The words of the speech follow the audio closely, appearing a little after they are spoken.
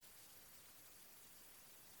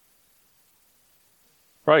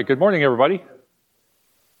Right, good morning, everybody.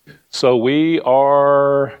 So we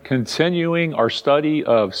are continuing our study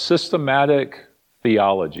of systematic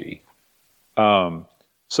theology. So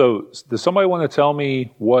does somebody want to tell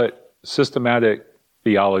me what systematic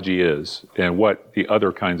theology is and what the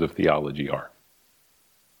other kinds of theology are?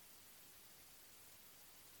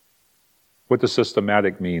 What does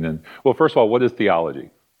systematic mean? And well, first of all, what is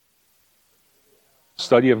theology?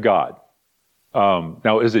 Study of God.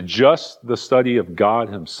 Now, is it just the study of God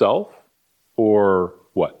himself, or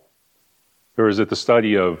what? Or is it the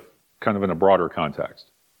study of kind of in a broader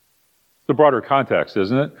context? The broader context,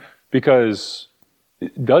 isn't it? Because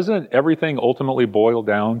doesn't everything ultimately boil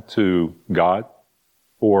down to God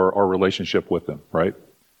or our relationship with him, right?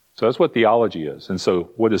 So that's what theology is. And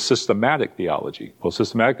so what is systematic theology? Well,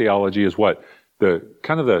 systematic theology is what? The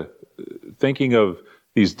kind of the thinking of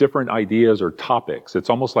these different ideas or topics. It's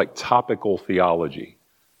almost like topical theology,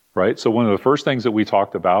 right? So one of the first things that we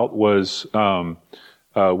talked about was,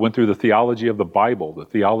 went through the theology of the Bible, the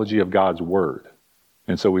theology of God's Word.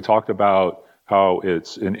 And so we talked about how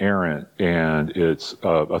it's inerrant and it's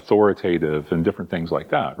authoritative and different things like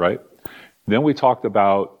that, right? Then we talked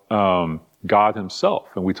about God himself,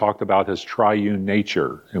 and we talked about his triune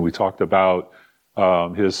nature, and we talked about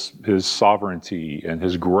his sovereignty and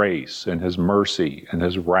his grace and his mercy and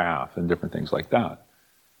his wrath and different things like that.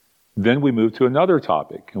 Then we moved to another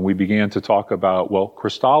topic, and we began to talk about, well,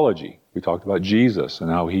 Christology. We talked about Jesus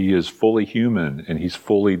and how he is fully human and he's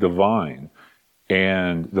fully divine,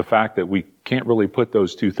 and the fact that we can't really put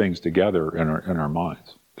those two things together in our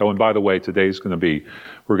minds. Oh, and by the way, today's going to be,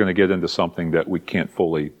 we're going to get into something that we can't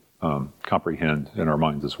fully comprehend in our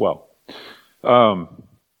minds as well.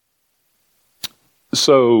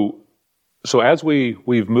 So as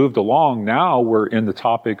we've moved along, now we're in the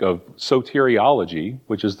topic of soteriology,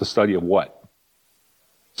 which is the study of what?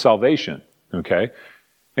 Salvation, okay?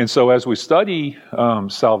 And so as we study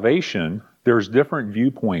salvation, there's different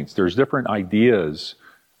viewpoints, there's different ideas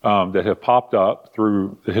that have popped up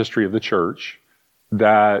through the history of the church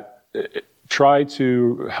that try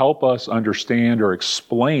to help us understand or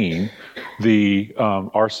explain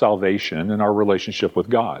our salvation and our relationship with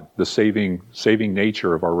God, the saving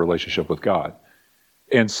nature of our relationship with God.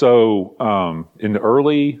 And so in the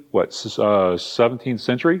early, 17th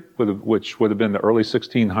century, which would have been the early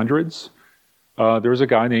 1600s, there was a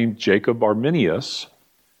guy named Jacob Arminius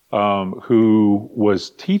who was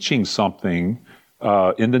teaching something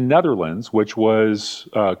in the Netherlands, which was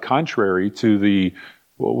contrary to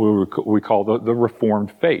what we call the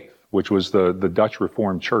Reformed faith, which was the Dutch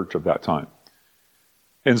Reformed Church of that time.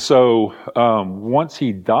 And so once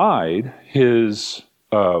he died, his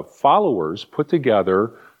followers put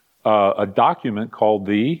together a document called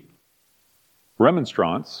the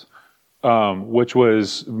Remonstrance, which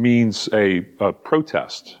means a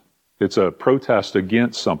protest. It's a protest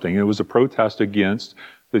against something. It was a protest against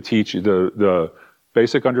the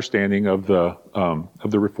basic understanding of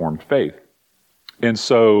the Reformed faith. And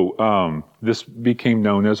so this became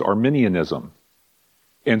known as Arminianism.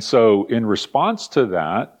 And so in response to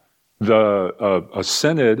that, a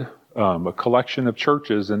synod, a collection of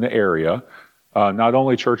churches in the area, not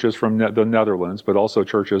only churches from the Netherlands, but also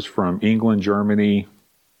churches from England, Germany,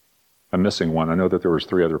 I'm missing one, I know that there was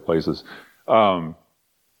 3 other places,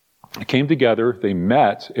 came together, they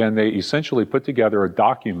met, and they essentially put together a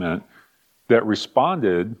document that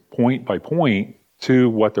responded point by point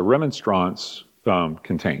to what the Remonstrance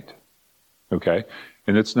contained. Okay?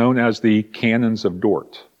 And it's known as the Canons of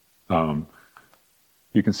Dort. You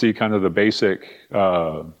can see kind of the basic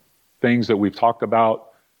things that we've talked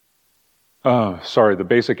about. The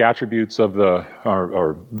basic attributes of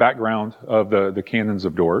or background of the Canons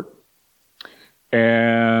of Dort.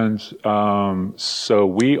 And so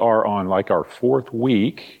we are on like our 4th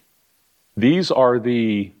week. These are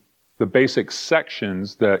the basic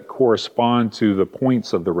sections that correspond to the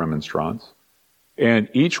points of the Remonstrance. And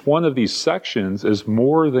each one of these sections is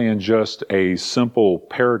more than just a simple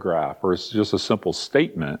paragraph or it's just a simple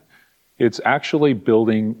statement. It's actually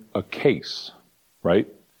building a case, right?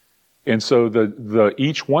 And so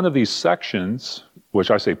each one of these sections,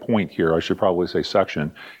 which I say point here, I should probably say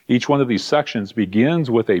section, each one of these sections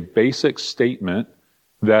begins with a basic statement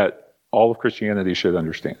that all of Christianity should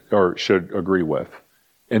understand or should agree with.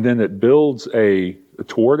 And then it builds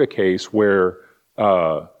toward a case where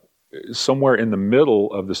somewhere in the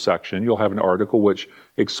middle of the section, you'll have an article which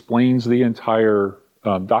explains the entire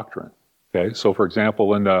doctrine. Okay, so for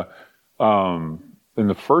example, in the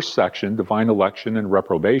first section, divine election and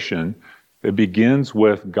reprobation, it begins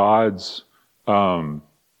with God's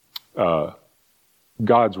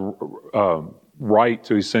right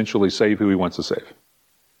to essentially save who he wants to save.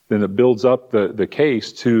 then it builds up the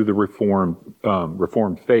case to the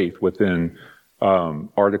Reformed faith within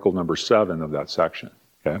article number 7 of that section.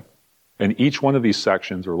 Okay, and each one of these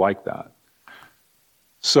sections are like that.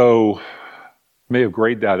 So, may have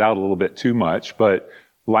grayed that out a little bit too much, but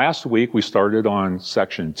last week we started on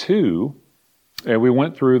section 2, and we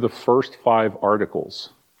went through the first 5 articles,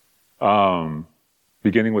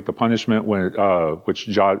 beginning with the punishment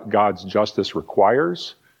which God's justice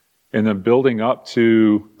requires, and then building up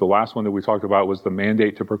to the last one that we talked about was the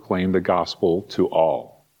mandate to proclaim the gospel to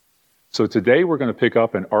all. So today we're going to pick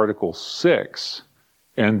up in Article 6,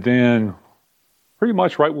 and then pretty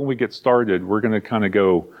much right when we get started, we're going to kind of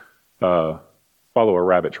go follow a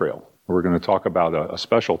rabbit trail. We're going to talk about a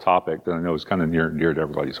special topic that I know is kind of near and dear to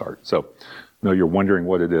everybody's heart. So I know you're wondering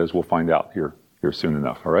what it is. We'll find out here soon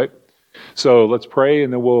enough, all right? So let's pray,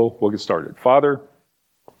 and then we'll get started. Father,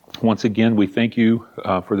 once again, we thank you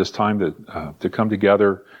for this time to come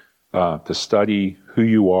together, to study who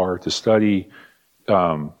you are, to study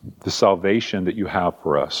the salvation that you have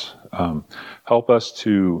for us. Help us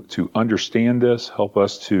to understand this. Help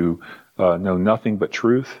us to know nothing but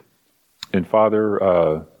truth. And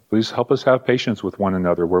Father, please help us have patience with one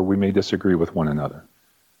another where we may disagree with one another.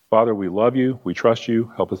 Father, we love you. We trust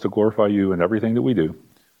you. Help us to glorify you in everything that we do.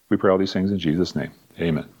 We pray all these things in Jesus' name.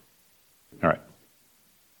 Amen. All right.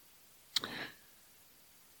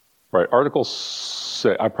 Right, Article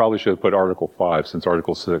 6, I probably should have put Article 5 since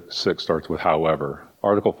Article 6 starts with however.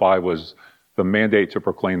 Article 5 was the mandate to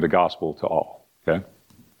proclaim the gospel to all. Okay.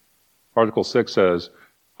 Article 6 says,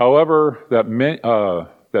 however,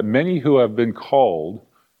 that many who have been called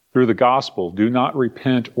through the gospel do not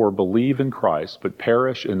repent or believe in Christ, but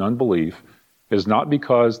perish in unbelief, is not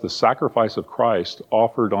because the sacrifice of Christ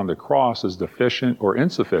offered on the cross is deficient or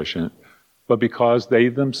insufficient, but because they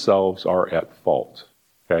themselves are at fault.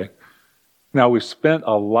 Okay? Now, we've spent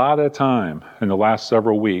a lot of time in the last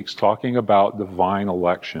several weeks talking about divine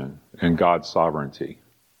election and God's sovereignty.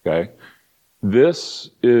 Okay? This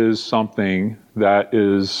is something that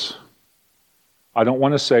is, I don't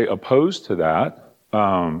want to say opposed to that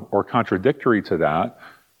or contradictory to that,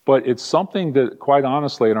 but it's something that, quite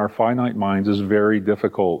honestly, in our finite minds is very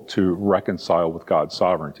difficult to reconcile with God's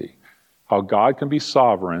sovereignty. How God can be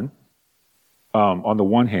sovereign, on the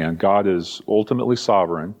one hand, God is ultimately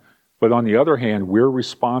sovereign, but on the other hand, we're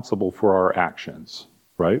responsible for our actions,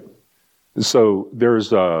 right? So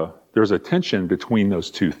there's a tension between those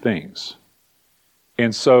two things.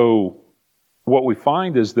 And so what we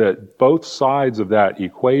find is that both sides of that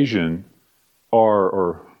equation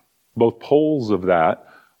or both poles of that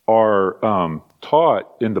are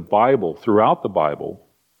taught in the Bible, throughout the Bible,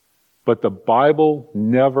 but the Bible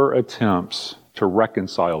never attempts to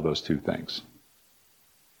reconcile those two things.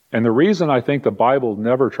 And the reason I think the Bible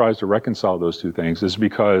never tries to reconcile those two things is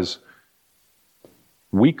because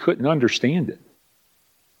we couldn't understand it.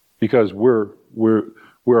 Because we're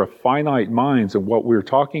a finite minds, and what we're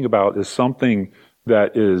talking about is something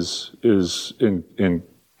that is in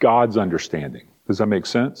God's understanding. Does that make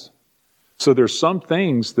sense? So there's some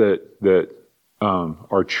things that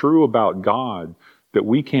are true about God that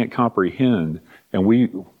we can't comprehend, and we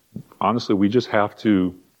just have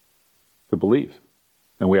to believe,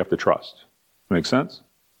 and we have to trust. Make sense?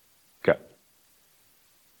 Okay.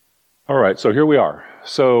 All right, so here we are.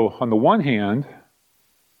 So on the one hand,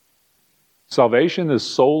 salvation is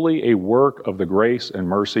solely a work of the grace and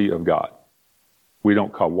mercy of God. We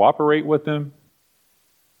don't cooperate with Him.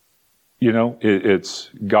 You know,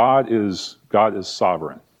 God is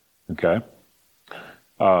sovereign. Okay,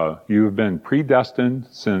 you have been predestined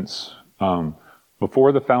since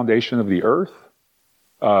before the foundation of the earth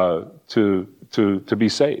to be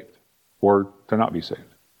saved or to not be saved.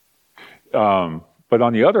 But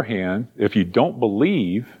on the other hand, if you don't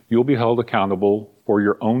believe, you'll be held accountable for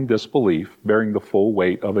your own disbelief, bearing the full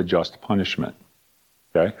weight of a just punishment.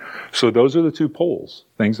 Okay, so those are the two poles,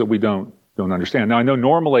 things that we don't understand. Now, I know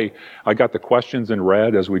normally I got the questions in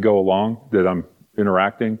red as we go along that I'm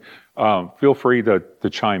interacting. Feel free to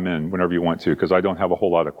chime in whenever you want to, because I don't have a whole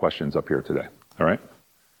lot of questions up here today. All right?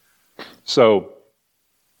 So,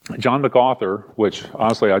 John MacArthur, which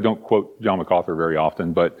honestly I don't quote John MacArthur very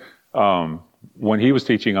often, but when he was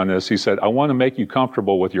teaching on this, he said, I want to make you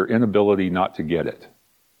comfortable with your inability not to get it.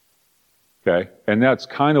 Okay? And that's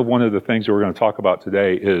kind of one of the things that we're going to talk about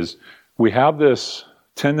today is we have this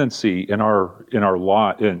tendency in our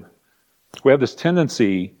law, we have this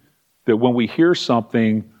tendency that when we hear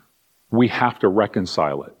something, we have to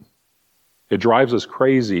reconcile it. It drives us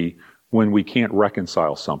crazy when we can't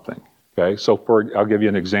reconcile something. Okay, so I'll give you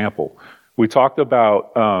an example. We talked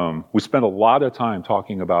about, we spent a lot of time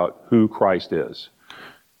talking about who Christ is.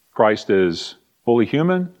 Christ is fully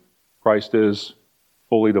human. Christ is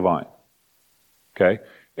fully divine. Okay?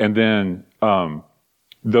 And then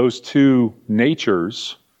those two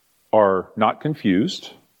natures are not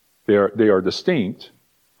confused. They are distinct,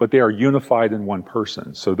 but they are unified in one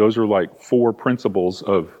person. So those are like four principles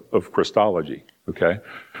of Christology. Okay?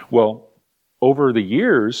 Well, over the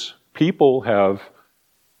years, people have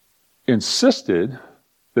insisted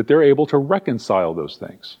that they're able to reconcile those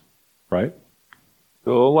things, right?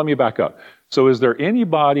 So let me back up. So is there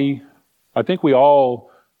anybody, I think we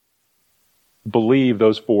all believe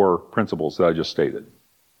those four principles that I just stated.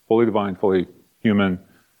 Fully divine, fully human,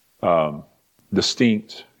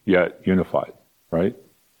 distinct, yet unified, right?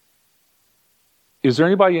 Is there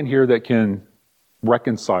anybody in here that can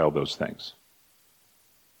reconcile those things?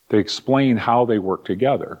 To explain how they work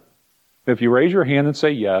together? If you raise your hand and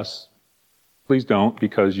say yes, please don't,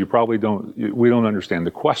 because we don't understand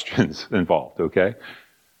the questions involved, okay?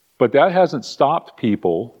 But that hasn't stopped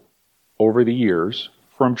people over the years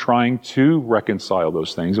from trying to reconcile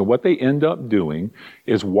those things. And what they end up doing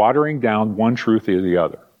is watering down one truth or the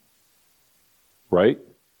other, right?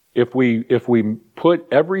 If we put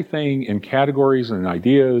everything in categories and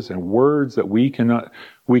ideas and words that we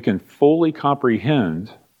can fully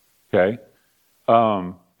comprehend, okay,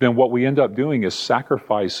 then what we end up doing is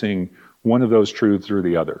sacrificing one of those truths or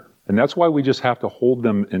the other. And that's why we just have to hold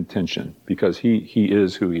them in tension, because he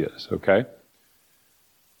is who he is, okay?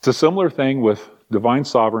 It's a similar thing with divine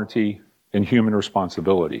sovereignty and human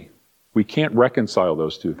responsibility. We can't reconcile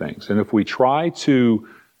those two things. And if we try to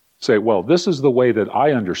say, well, this is the way that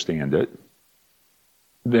I understand it,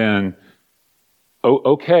 then,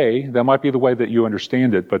 okay, that might be the way that you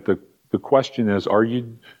understand it, but the question is,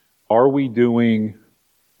 are we doing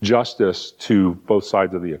justice to both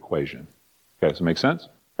sides of the equation? Okay, does it make sense?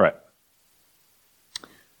 All right.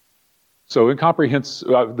 So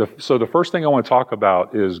the first thing I want to talk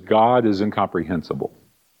about is God is incomprehensible.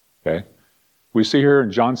 Okay? We see here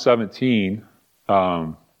in John 17,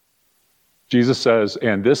 Jesus says,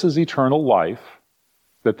 "And this is eternal life,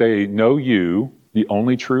 that they know you, the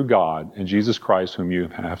only true God, and Jesus Christ whom you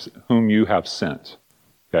have sent."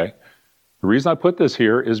 Okay? The reason I put this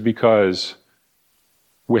here is because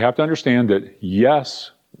we have to understand that,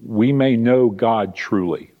 yes, we may know God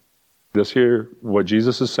truly. This here, what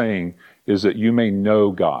Jesus is saying, is that you may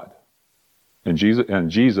know God. And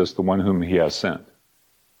Jesus, the one whom he has sent.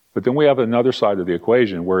 But then we have another side of the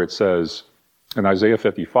equation where it says in Isaiah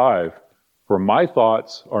 55, "For my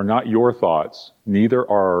thoughts are not your thoughts, neither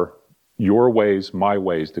are your ways my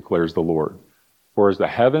ways, declares the Lord. For as the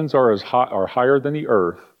heavens are higher than the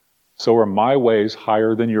earth, so are my ways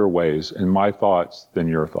higher than your ways, and my thoughts than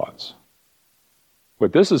your thoughts."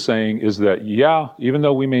 What this is saying is that, yeah, even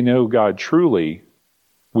though we may know God truly,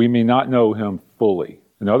 we may not know him fully.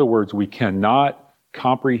 In other words, we cannot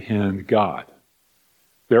comprehend God.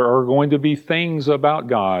 There are going to be things about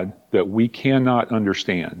God that we cannot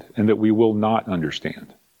understand and that we will not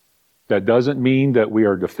understand. That doesn't mean that we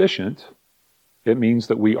are deficient. It means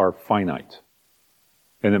that we are finite.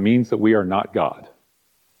 And it means that we are not God.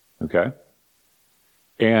 Okay?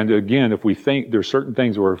 And again, if we think there's certain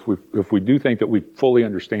things where if we do think that we fully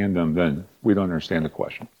understand them, then we don't understand the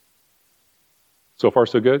question. So far,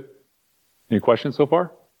 so good? Any questions so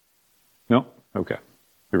far? No? Okay.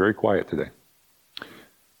 You're very quiet today.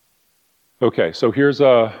 Okay, so here's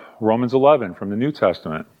Romans 11 from the New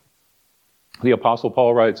Testament. The Apostle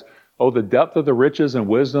Paul writes, "Oh, the depth of the riches and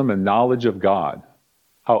wisdom and knowledge of God.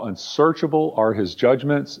 How unsearchable are his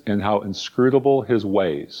judgments and how inscrutable his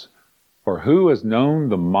ways. For who has known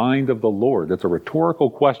the mind of the Lord?" That's a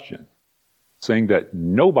rhetorical question, saying that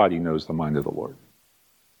nobody knows the mind of the Lord.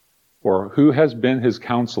 "Or who has been his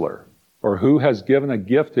counselor? Or who has given a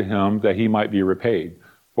gift to him that he might be repaid?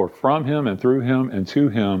 For from him and through him and to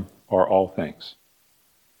him are all things."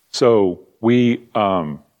 So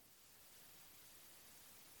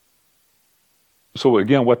so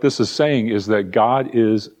again, what this is saying is that God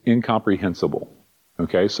is incomprehensible.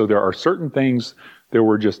 Okay, so there are certain things that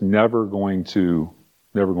we're just never going to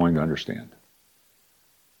understand.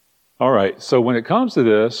 All right, so when it comes to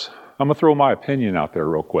this, I'm going to throw my opinion out there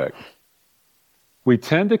real quick. We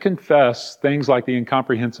tend to confess things like the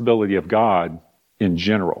incomprehensibility of God in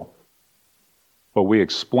general, but we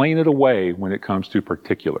explain it away when it comes to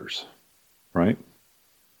particulars, right?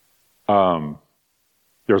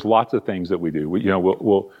 There's lots of things that we do.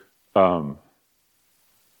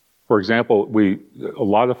 For example, a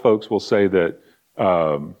lot of folks will say that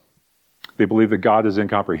they believe that God is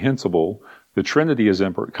incomprehensible, the Trinity is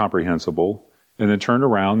incomprehensible, and then turn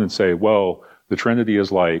around and say, well, the Trinity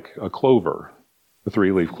is like a clover, a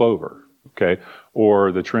three-leaf clover. okay?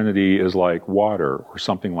 Or the Trinity is like water or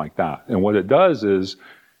something like that. And what it does is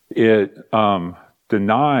it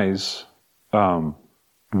denies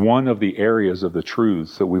one of the areas of the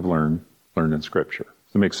truths that we've learned in Scripture.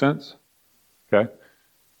 Does that make sense? Okay?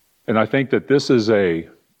 And I think that this is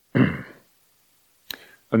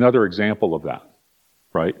another example of that,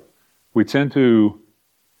 right? We tend to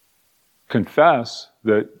confess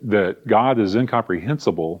that God is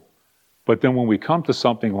incomprehensible, but then when we come to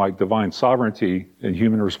something like divine sovereignty and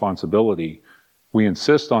human responsibility, we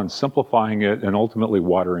insist on simplifying it and ultimately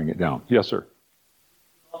watering it down. Yes, sir.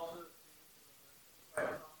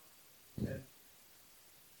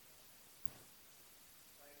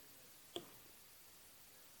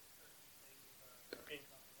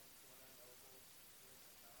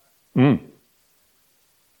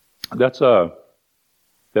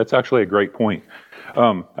 That's actually a great point.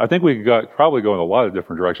 I think we could probably go in a lot of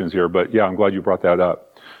different directions here, but yeah, I'm glad you brought that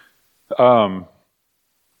up. Go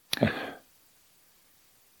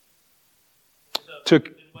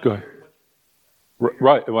ahead.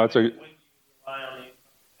 Right. Well,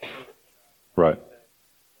 right.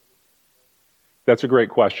 That's a great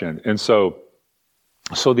question. And so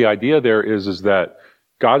the idea there is that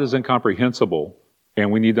God is incomprehensible, and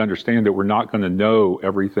we need to understand that we're not going to know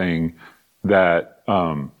everything about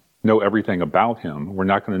him. We're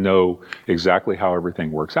not going to know exactly how everything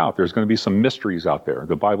works out. There's going to be some mysteries out there.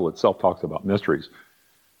 The Bible itself talks about mysteries.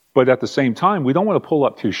 But at the same time, we don't want to pull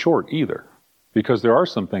up too short either, because there are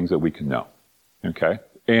some things that we can know. Okay?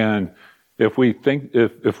 And if we think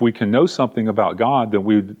if we can know something about God, then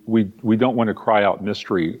we don't want to cry out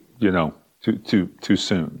mystery, too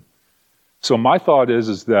soon. So my thought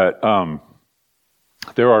is that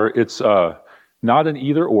it's not an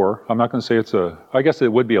either or. I'm not going to say I guess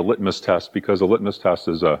it would be a litmus test, because a litmus test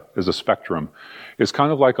is a spectrum. It's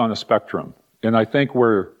kind of like on a spectrum. And I think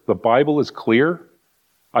where the Bible is clear,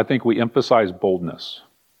 I think we emphasize boldness.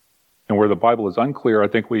 And where the Bible is unclear, I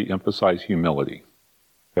think we emphasize humility.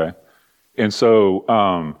 Okay? And so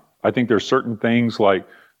I think there's certain things like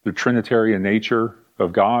the Trinitarian nature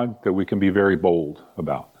of God that we can be very bold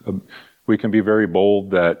about. We can be very bold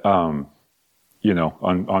that, on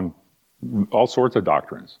all sorts of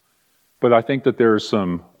doctrines. But I think that there's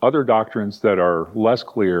some other doctrines that are less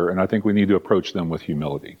clear, and I think we need to approach them with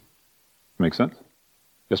humility. Make sense?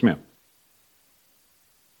 Yes, ma'am.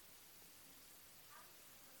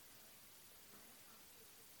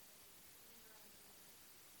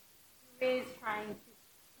 Is trying to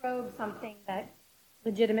probe something that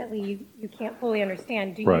legitimately you can't fully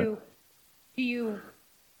understand. Do you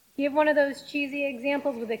give one of those cheesy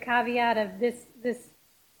examples with a caveat of this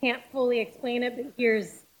can't fully explain it, but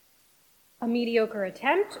here's a mediocre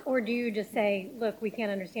attempt? Or do you just say, look, we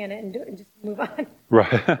can't understand it, and just move on?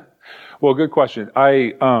 Right. Well, good question.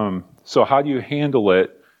 So how do you handle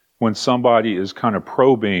it when somebody is kind of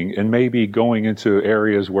probing and maybe going into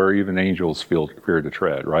areas where even angels fear to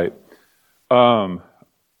tread, right?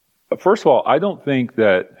 First of all, I don't think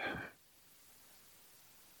that,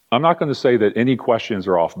 I'm not going to say that any questions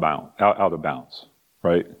are out of bounds,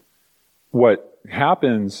 right? What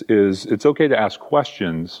happens is it's okay to ask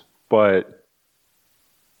questions, but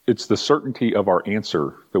it's the certainty of our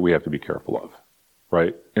answer that we have to be careful of,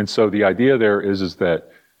 right? And so the idea there is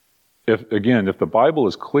that if the Bible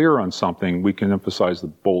is clear on something, we can emphasize the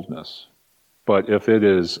boldness. But if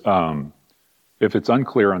it's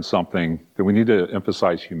unclear on something, then we need to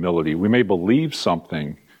emphasize humility. We may believe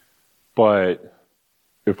something, but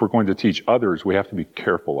if we're going to teach others, we have to be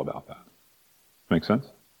careful about that. Make sense?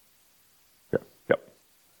 Yeah. Yep. I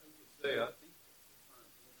think the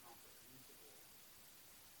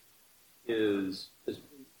term incomprehensible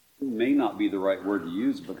may not be the right word to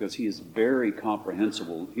use, because he is very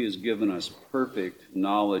comprehensible. He has given us perfect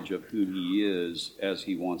knowledge of who he is as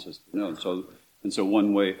he wants us to know. And so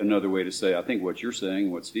another way to say, I think what you're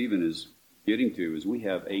saying, what Stephen is getting to, is we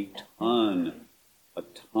have a ton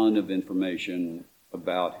of information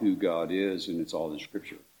about who God is, and it's all in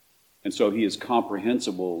Scripture. And so he is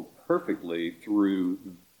comprehensible perfectly through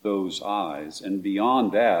those eyes, and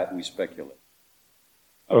beyond that, we speculate.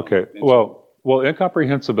 Okay, well,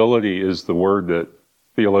 incomprehensibility is the word that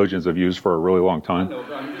theologians have used for a really long time. I know,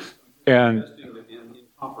 but I'm just suggesting that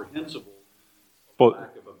incomprehensible means a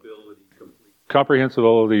lack of ability completely.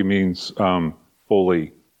 Comprehensibility means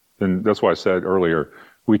fully, and that's why I said earlier,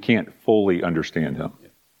 we can't fully understand him. Yeah.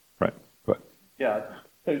 Right. But yeah,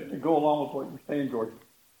 to go along with what you're saying, George,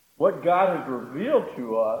 what God has revealed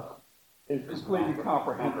to us is completely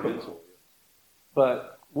comprehensible.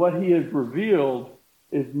 But what he has revealed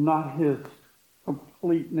is not his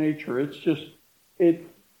complete nature. It's just,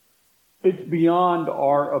 it's beyond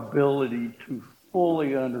our ability to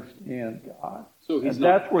fully understand God. So he's and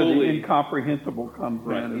not that's where fully, the incomprehensible comes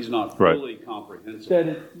right, in. he's not fully comprehensible.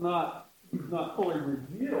 That he's not fully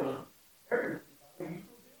revealed everything.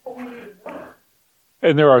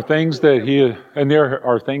 And there are things that he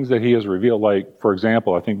has revealed. Like, for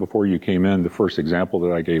example, I think before you came in, the first example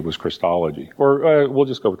that I gave was Christology, or we'll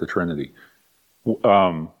just go with the Trinity.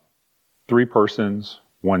 3 persons,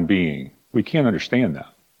 1 being. We can't understand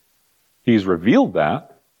that. He's revealed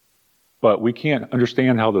that, but we can't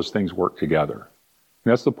understand how those things work together.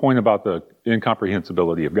 And that's the point about the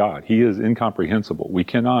incomprehensibility of God. He is incomprehensible. We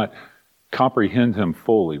cannot comprehend him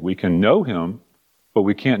fully. We can know him, but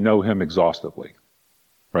we can't know him exhaustively.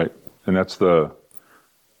 Right? And that's the...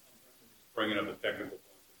 Bringing up a technical point,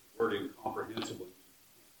 the word incomprehensible,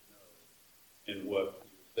 and what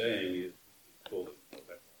you're saying is fully know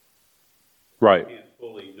that. Right. You can't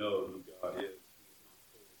fully know who God is. He's not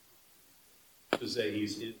fully comprehensible. To say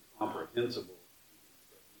he's incomprehensible,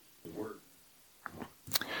 the word.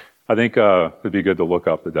 I think it'd be good to look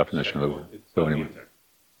up the definition of the word. So anyway.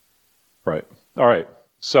 Right. All right.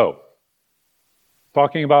 So,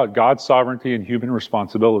 talking about God's sovereignty and human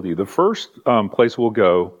responsibility, the first place we'll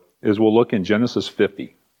go is we'll look in Genesis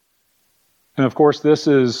 50. And of course, this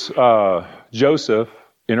is Joseph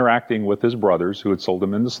interacting with his brothers who had sold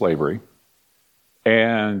him into slavery.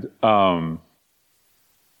 And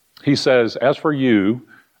he says, as for you,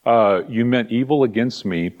 you meant evil against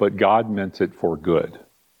me, but God meant it for good.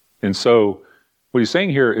 And so what he's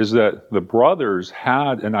saying here is that the brothers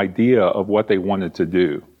had an idea of what they wanted to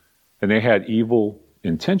do. And they had evil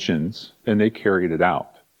intentions, and they carried it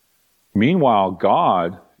out. Meanwhile,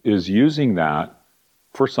 God is using that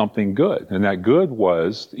for something good. And that good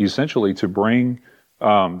was essentially to bring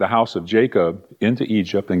the house of Jacob into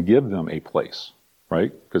Egypt and give them a place,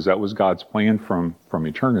 right? Because that was God's plan from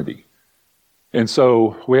eternity. And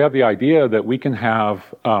so we have the idea that we can have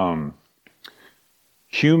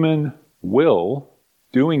human will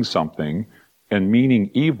doing something and meaning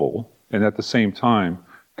evil, and at the same time,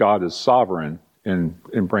 God is sovereign in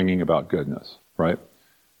bringing about goodness, right?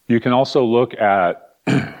 You can also look at,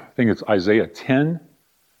 I think it's Isaiah 10,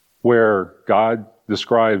 where God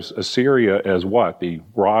describes Assyria as what? The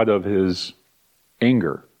rod of his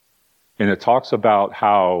anger. And it talks about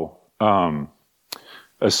how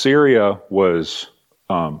Assyria was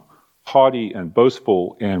haughty and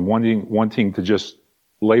boastful and wanting to just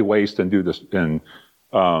lay waste and do this and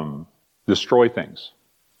destroy things.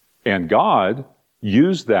 And God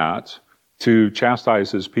used that to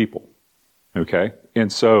chastise his people. Okay?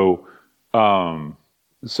 And so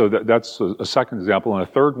that's a second example. And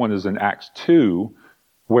a third one is in Acts 2,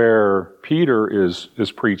 where Peter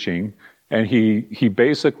is preaching, and he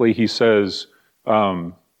basically says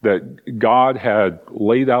that God had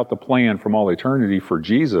laid out the plan from all eternity for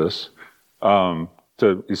Jesus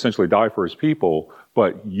to essentially die for his people,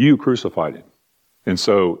 but you crucified him. And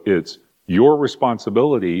so it's your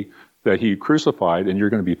responsibility that he crucified, and you're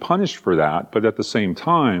going to be punished for that, but at the same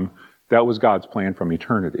time, that was God's plan from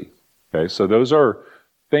eternity. Okay, so those are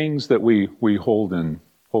things that we hold in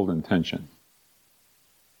tension.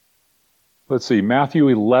 Let's see, Matthew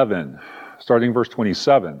 11, starting verse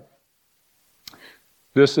 27.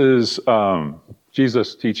 This is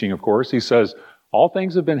Jesus teaching, of course. He says, all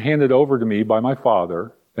things have been handed over to me by my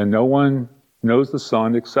Father, and no one knows the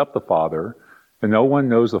Son except the Father, and no one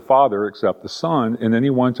knows the Father except the Son, and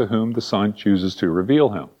anyone to whom the Son chooses to reveal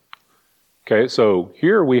him. Okay, so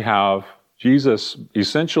here we have Jesus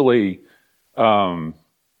essentially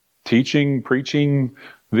teaching, preaching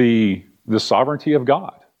the sovereignty of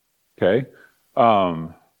God. Okay,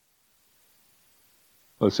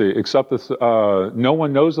 let's see. Except no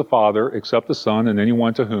one knows the Father except the Son, and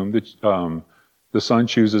anyone to whom the Son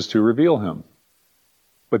chooses to reveal him.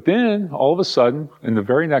 But then, all of a sudden, in the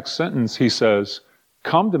very next sentence, he says,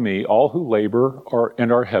 "Come to me, all who labor and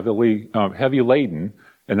are heavy laden,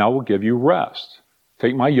 and I will give you rest.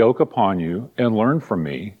 Take my yoke upon you and learn from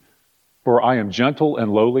me, for I am gentle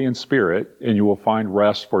and lowly in spirit, and you will find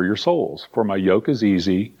rest for your souls. For my yoke is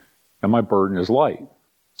easy and my burden is light."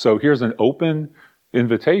 So here's an open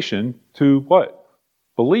invitation to what?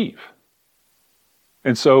 Believe.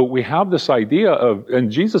 And so we have this idea of, and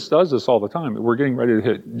Jesus does this all the time. We're getting ready to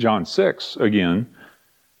hit John 6 again.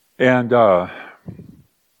 And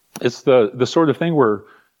it's the sort of thing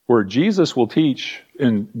where Jesus will teach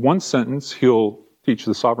in one sentence, he'll teach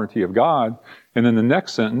the sovereignty of God, and in the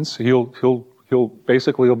next sentence, he'll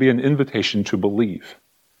be an invitation to believe.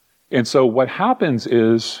 And so what happens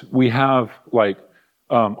is we have, like,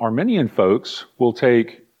 Arminian folks will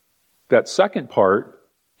take that second part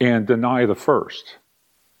and deny the first.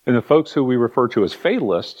 And the folks who we refer to as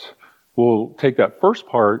fatalists will take that first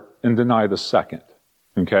part and deny the second.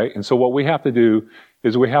 Okay? And so what we have to do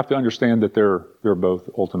is we have to understand that they're both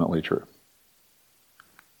ultimately true.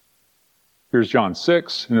 Here's John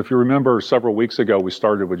 6. And if you remember, several weeks ago, we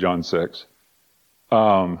started with John 6.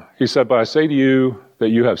 He said, "But I say to you that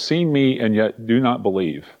you have seen me and yet do not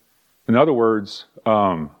believe." In other words,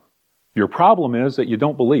 your problem is that you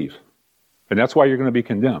don't believe. And that's why you're going to be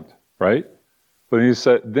condemned, right? But he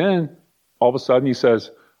said, then all of a sudden he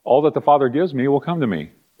says, "All that the Father gives me will come to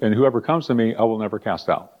me. And whoever comes to me, I will never cast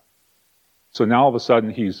out." So now all of a sudden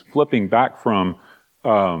he's flipping back from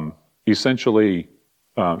essentially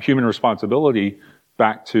human responsibility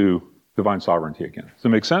back to divine sovereignty again. Does that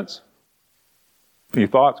make sense? Any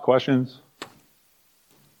thoughts, questions?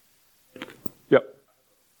 Yep.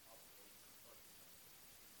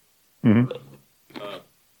 Mm-hmm.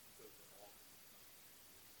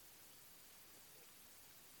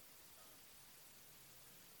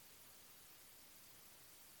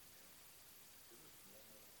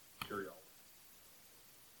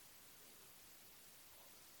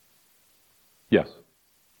 Yes.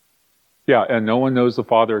 Yeah, and no one knows the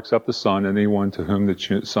Father except the Son, and anyone to whom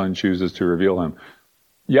the Son chooses to reveal him.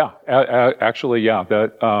 Yeah, actually, yeah.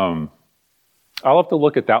 That I'll have to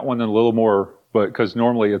look at that one in a little more, but because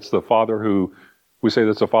normally it's the Father who we say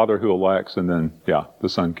that's the Father who elects, and then yeah, the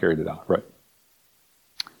Son carried it out, right?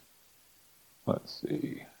 Let's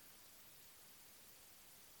see.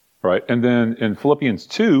 Right, and then in Philippians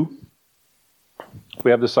 2,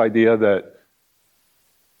 we have this idea that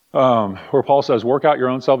where Paul says, "Work out your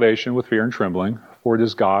own salvation with fear and trembling, for it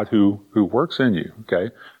is God who works in you."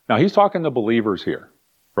 Okay. Now he's talking to believers here,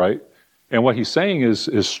 right? And what he's saying is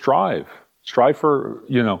strive for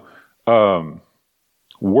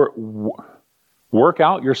work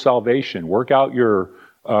out your salvation, work out your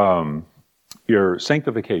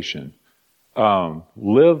sanctification,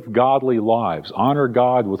 live godly lives, honor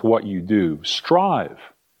God with what you do, strive,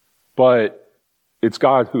 but it's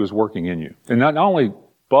God who is working in you, and not only.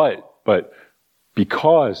 But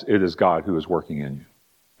because it is God who is working in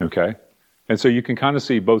you, okay? And so you can kind of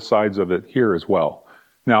see both sides of it here as well.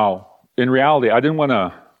 Now, in reality, I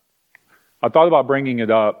thought about bringing it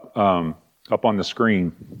up on the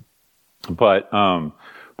screen, but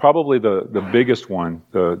probably the biggest one,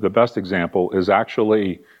 the best example is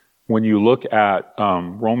actually when you look at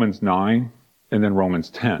Romans 9 and then Romans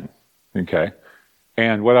 10, okay?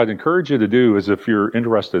 And what I'd encourage you to do is, if you're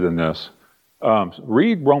interested in this,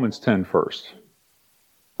 read Romans 10 first,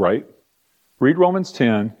 right? Read Romans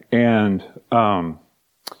 10, and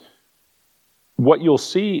what you'll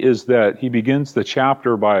see is that he begins the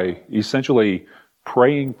chapter by essentially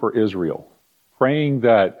praying for Israel, praying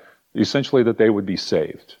that essentially that they would be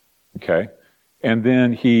saved, okay? And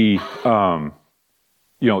then he,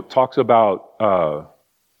 talks about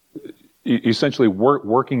essentially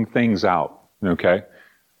working things out, okay?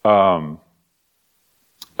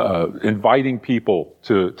 Inviting people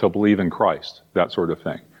to believe in Christ, that sort of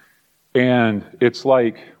thing. And it's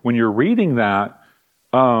like when you're reading that,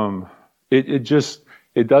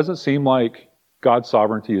 it doesn't seem like God's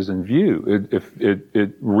sovereignty is in view.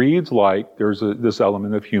 It reads like there's this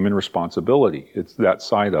element of human responsibility. It's that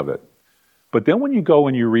side of it. But then when you go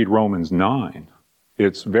and you read Romans 9,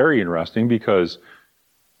 it's very interesting, because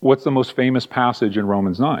what's the most famous passage in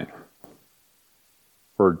Romans 9?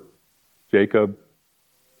 For Jacob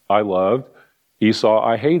I loved, Esau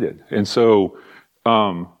I hated. And so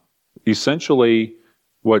essentially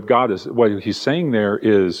what he's saying there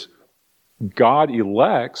is God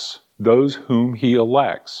elects those whom he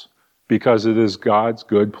elects, because it is God's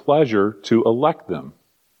good pleasure to elect them.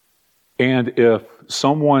 And if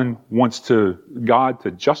someone wants God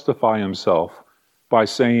to justify himself by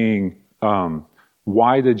saying,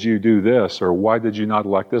 why did you do this? Or why did you not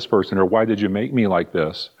elect this person? Or why did you make me like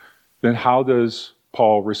this? Then how does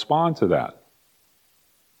Paul respond to that?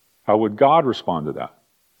 How would God respond to that?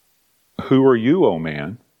 Who are you, O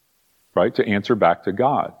man? Right? To answer back to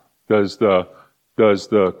God. Does the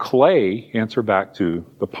clay answer back to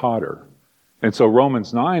the potter? And so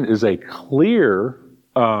Romans 9 is a clear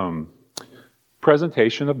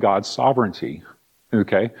presentation of God's sovereignty.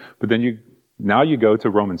 Okay? But then now you go to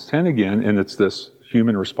Romans 10 again, and it's this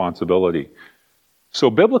human responsibility. So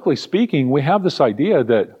biblically speaking, we have this idea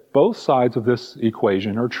that both sides of this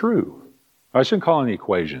equation are true. I shouldn't call it an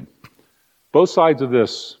equation. Both sides of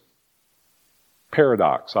this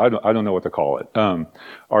paradox, I don't know what to call it,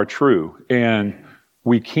 are true. And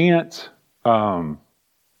we can't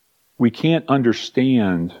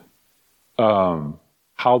understand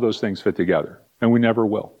how those things fit together. And we never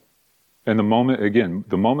will. And the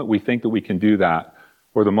moment we think that we can do that,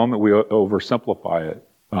 or the moment we oversimplify it,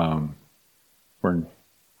 we're in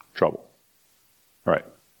trouble. All right.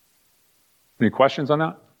 Any questions on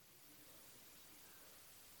that?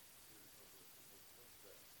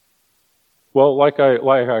 Well, like I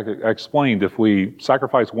explained, if we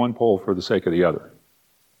sacrifice one pole for the sake of the other.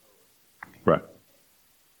 Right.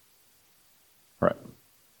 Right.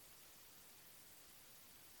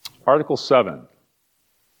 Article 7,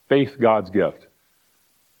 faith, God's gift.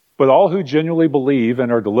 But all who genuinely believe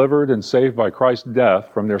and are delivered and saved by Christ's death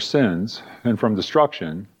from their sins and from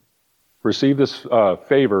destruction receive this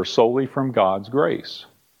favor solely from God's grace,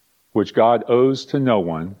 which God owes to no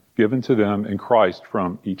one, given to them in Christ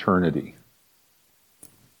from eternity.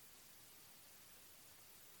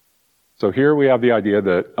 So here we have the idea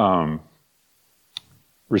that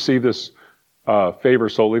receive this favor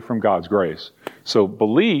solely from God's grace. So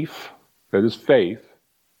belief, that is faith,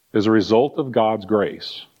 is a result of God's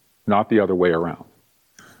grace, not the other way around.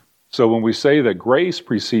 So when we say that grace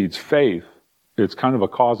precedes faith, it's kind of a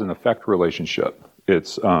cause and effect relationship.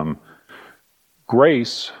 It's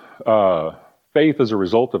grace, faith is a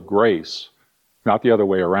result of grace, not the other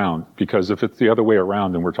way around, because if it's the other way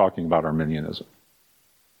around, then we're talking about Arminianism.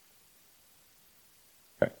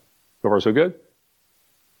 Okay. So far, so good?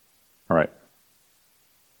 All right.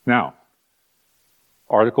 Now,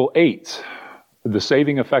 Article 8, the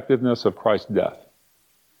saving effectiveness of Christ's death.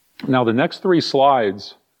 Now, the next three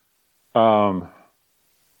slides, I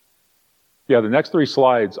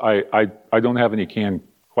don't have any canned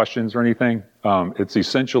questions or anything. It's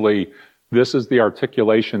essentially, this is the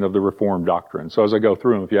articulation of the Reformed doctrine. So as I go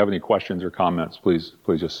through them, if you have any questions or comments, please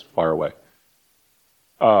just fire away.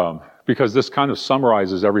 Because this kind of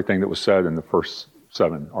summarizes everything that was said in the first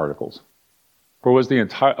 7 articles. For it was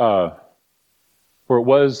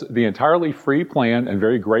the entirely free plan and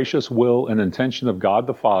very gracious will and intention of God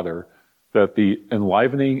the Father that the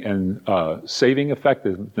enlivening and saving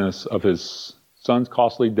effectiveness of his Son's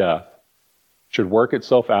costly death should work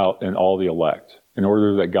itself out in all the elect, in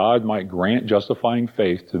order that God might grant justifying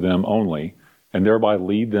faith to them only, and thereby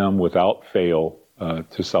lead them without fail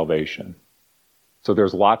to salvation. So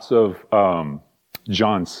there's lots of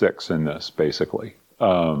John 6 in this, basically.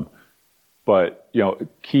 But,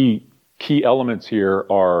 key elements here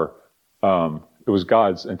are it was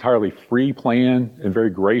God's entirely free plan and very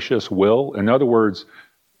gracious will. In other words,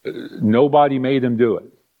 nobody made him do it,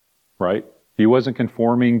 right? He wasn't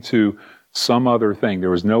conforming to some other thing. There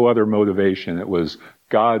was no other motivation. It was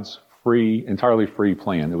God's entirely free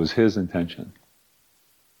plan. It was his intention.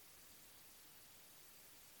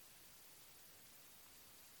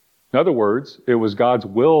 In other words, it was God's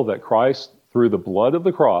will that Christ, through the blood of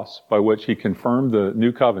the cross, by which he confirmed the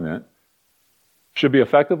new covenant, should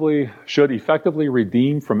effectively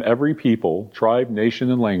redeem from every people, tribe,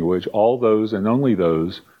 nation, and language all those and only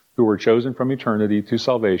those who were chosen from eternity to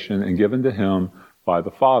salvation and given to him by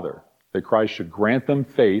the Father, that Christ should grant them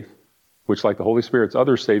faith, which, like the Holy Spirit's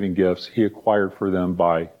other saving gifts, he acquired for them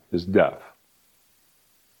by his death.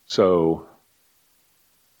 So,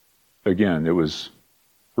 again, it was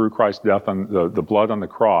through Christ's death on the blood on the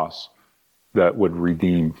cross that would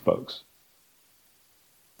redeem folks.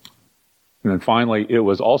 And then finally, it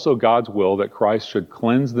was also God's will that Christ should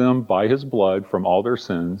cleanse them by his blood from all their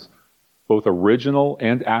sins, both original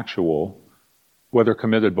and actual, whether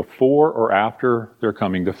committed before or after their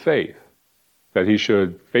coming to faith, that he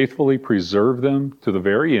should faithfully preserve them to the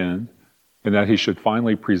very end, and that he should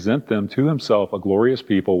finally present them to himself a glorious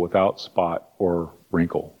people without spot or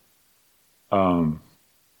wrinkle.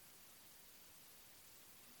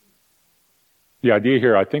 The idea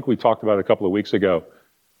here, I think we talked about it a couple of weeks ago.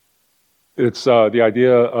 It's the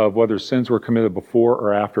idea of whether sins were committed before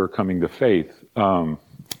or after coming to faith.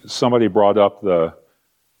 Somebody brought up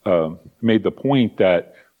made the point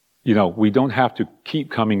that, we don't have to keep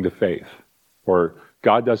coming to faith, or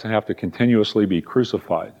God doesn't have to continuously be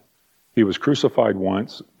crucified. He was crucified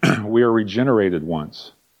once. We are regenerated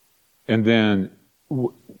once. And then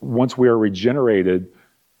once we are regenerated,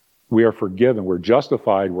 we are forgiven. We're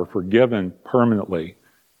justified. We're forgiven permanently.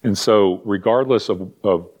 And so regardless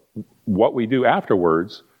of what we do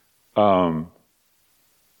afterwards, God's,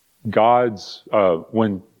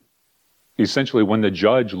 when the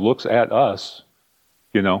judge looks at us,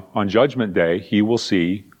 on Judgment Day, he will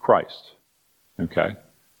see Christ. Okay?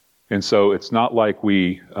 And so it's not like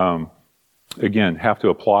we, again, have to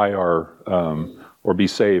apply our, or be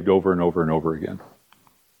saved over and over and over again.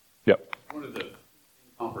 Yep. One of the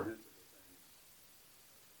incomprehensible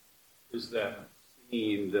things is that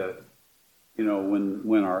scene that,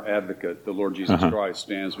 when our advocate, the Lord Jesus Christ,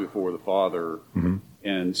 stands before the Father,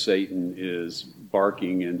 and Satan is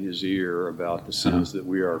barking in his ear about the sins that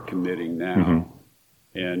we are committing now.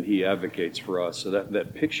 And he advocates for us. So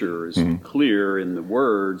that picture is clear in the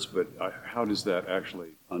words, but how does that actually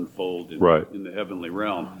unfold in the heavenly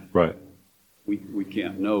realm? Right. We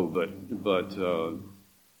can't know, but it's a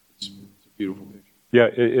beautiful picture. Yeah,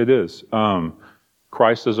 it is.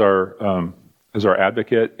 Christ is our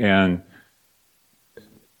advocate, and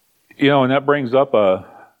and that brings up a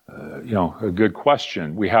good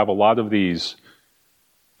question. We have a lot of these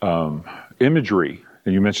imagery,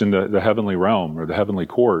 and you mentioned the heavenly realm or the heavenly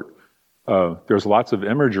court. There's lots of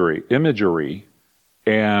imagery,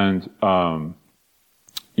 and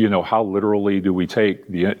how literally do we take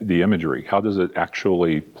the imagery? How does it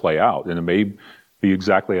actually play out? And it may be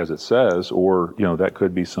exactly as it says, or that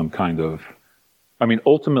could be some kind of. I mean,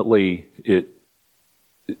 ultimately, it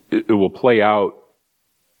will play out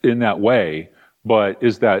in that way, but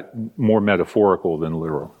is that more metaphorical than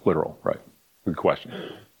literal? Right. Good question.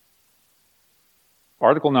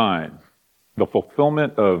 Article 9, the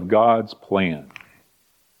fulfillment of God's plan.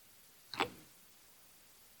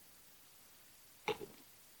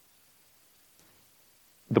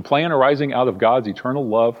 The plan arising out of God's eternal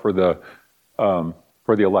love for the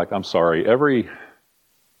elect. I'm sorry. Every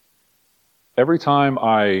time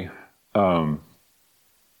I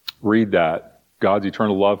read that, God's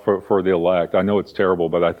eternal love for the elect, I know it's terrible,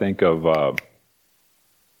 but I think of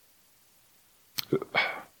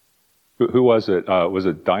who was it? Was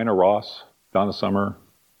it Dinah Ross? Donna Summer?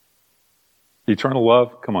 Eternal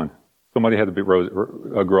love? Come on. Somebody had to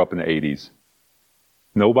grow up in the 80s.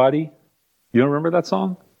 Nobody? You don't remember that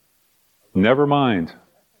song? Never mind.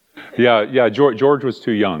 Yeah. George was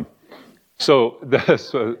too young. So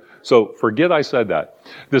forget I said that.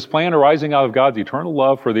 This plan arising out of God's eternal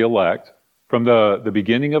love for the elect from the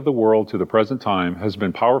beginning of the world to the present time has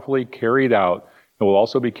been powerfully carried out and will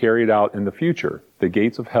also be carried out in the future, the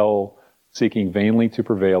gates of hell seeking vainly to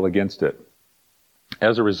prevail against it.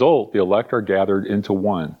 As a result, the elect are gathered into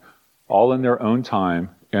one, all in their own time,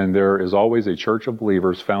 and there is always a church of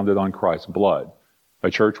believers founded on Christ's blood, a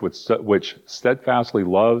church which steadfastly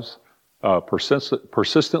loves,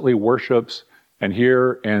 persistently worships, and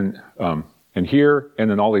here and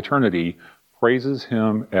in all eternity praises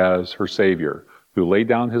him as her Savior, who laid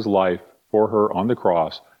down his life for her on the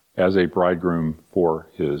cross as a bridegroom for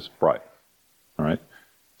his bride. All right.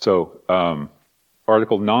 So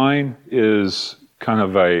Article 9 is kind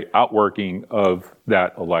of a outworking of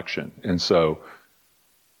that election, and so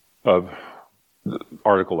of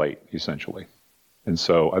Article 8 essentially. And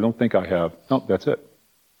so I don't think I have. No, that's it.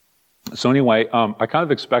 So anyway, I kind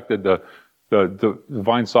of expected the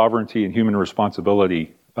divine sovereignty and human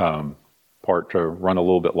responsibility part to run a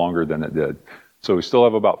little bit longer than it did. So we still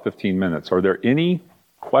have about 15 minutes. Are there any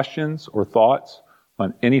questions or thoughts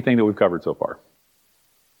on anything that we've covered so far?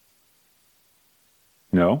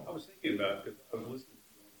 No? I was thinking about it because I was listening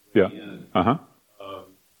to Yeah. the end. Uh-huh.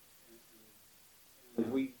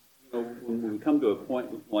 And when we come to a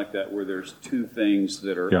point like that where there's two things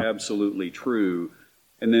that are absolutely true,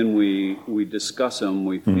 and then we discuss them,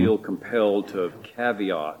 we feel compelled to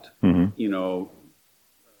caveat. I'm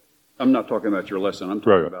not talking about your lesson. I'm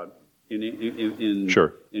talking about in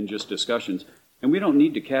just discussions, and we don't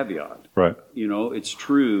need to caveat. Right. It's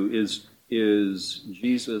true.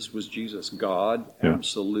 Was Jesus God? Yeah.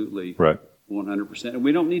 Absolutely. Right. 100%. And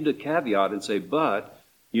we don't need to caveat and say, but,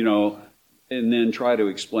 and then try to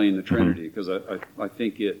explain the Trinity, because I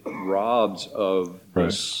think it robs of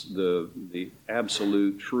this, the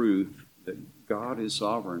absolute truth that God is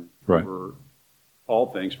sovereign over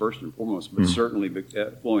all things, first and foremost, but certainly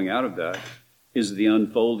flowing out of that is the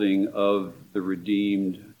unfolding of the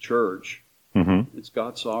redeemed church. It's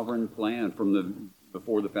God's sovereign plan from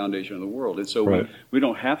before the foundation of the world. And so we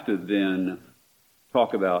don't have to then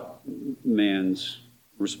talk about man's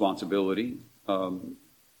responsibility,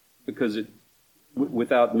 because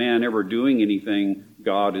without man ever doing anything,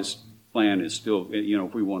 God's plan is still,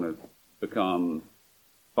 if we want to become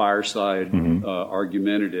fireside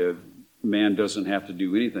argumentative, man doesn't have to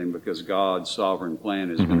do anything because God's sovereign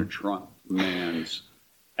plan is going to trump man's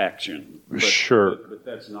action. But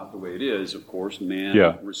that's not the way it is, of course.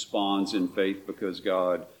 Man responds in faith because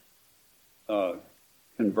God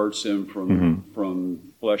converts him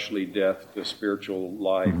from fleshly death to spiritual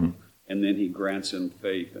life, and then he grants him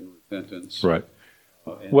faith and repentance. Right.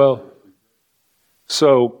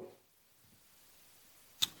 So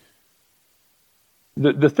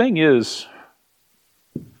the thing is,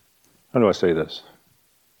 how do I say this?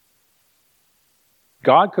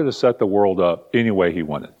 God could have set the world up any way he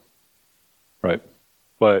wanted, right?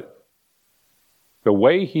 But the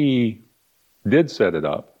way he did set it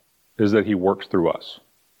up is that he works through us.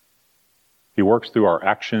 He works through our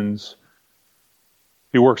actions.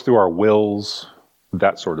 He works through our wills,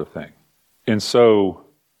 that sort of thing. And so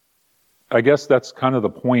I guess that's kind of the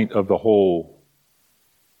point of the whole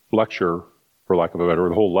lecture, for lack of a better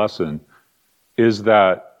word, the whole lesson, is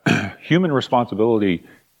that human responsibility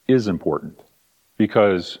is important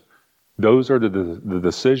because those are the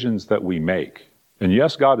decisions that we make. And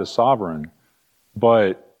yes, God is sovereign,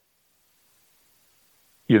 but,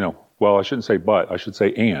 well, I shouldn't say but, I should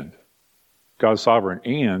say and. God is sovereign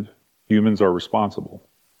and humans are responsible.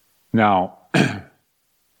 Now, the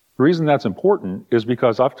reason that's important is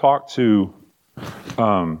because I've talked to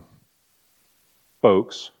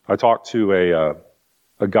folks. I talked to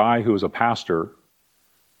a guy who was a pastor,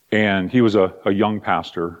 and he was a young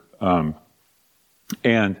pastor,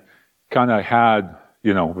 and kind of had,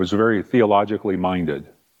 was very theologically minded.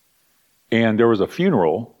 And there was a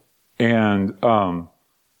funeral, and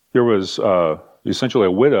there was essentially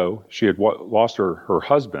a widow. She had lost her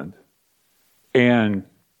husband, and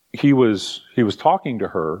he was talking to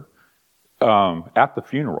her at the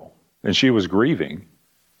funeral, and she was grieving.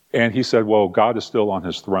 And he said, well, God is still on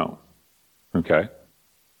his throne. Okay.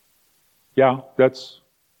 Yeah, that's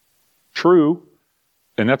true.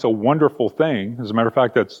 And that's a wonderful thing. As a matter of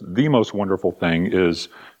fact, that's the most wonderful thing is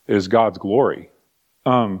God's glory.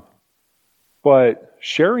 But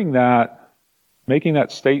sharing that, making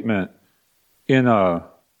that statement in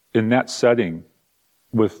that setting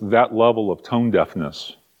with that level of tone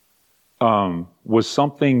deafness, was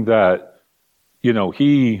something that,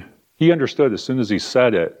 he understood as soon as he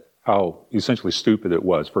said it, how essentially stupid it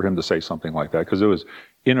was for him to say something like that, because it was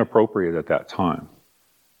inappropriate at that time.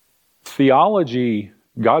 Theology,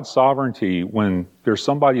 God's sovereignty, when there's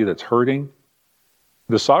somebody that's hurting,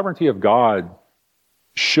 the sovereignty of God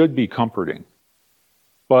should be comforting.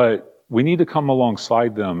 But we need to come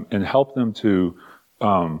alongside them and help them to,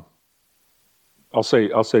 I'll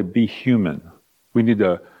say be human. We need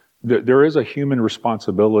to, there is a human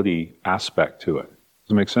responsibility aspect to it.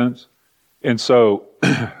 Does it make sense? And so,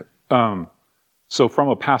 so from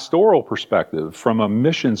a pastoral perspective, from a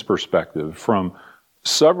missions perspective, from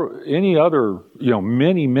any other,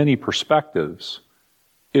 many perspectives,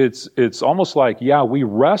 it's almost like, yeah, we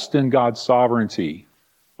rest in God's sovereignty,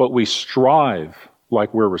 but we strive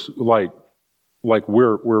like we're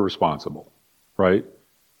responsible, right?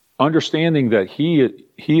 Understanding that He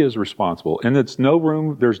is responsible, and there's no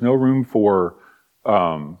room for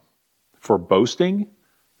boasting.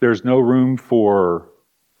 There's no room for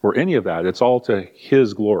any of that. It's all to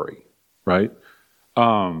His glory, right?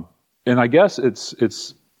 And I guess it's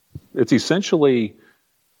essentially,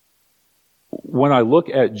 when I look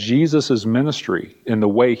at Jesus' ministry and the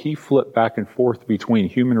way He flipped back and forth between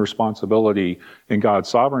human responsibility and God's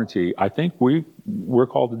sovereignty, I think we're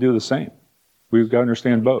called to do the same. We've got to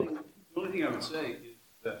understand both. The only thing I would say is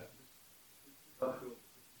that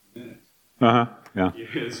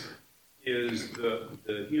is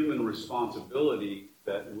the human responsibility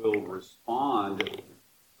that will respond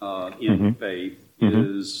in faith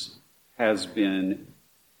has been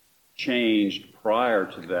changed prior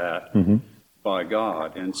to that by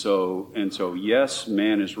God. And so yes,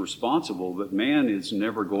 man is responsible, but man is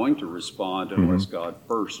never going to respond unless God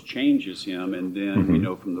first changes him, and then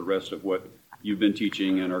from the rest of what you've been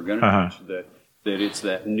teaching and are going to teach that it's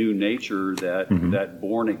that new nature, that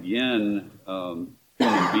born again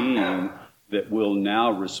human being that will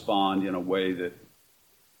now respond in a way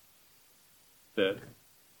that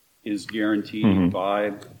is guaranteed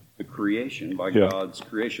by the creation, by God's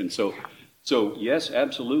creation. So yes,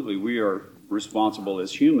 absolutely, we are responsible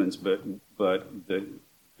as humans, but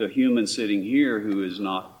the human sitting here who has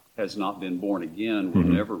not been born again will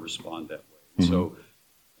never respond that way.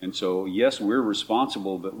 And so yes, we're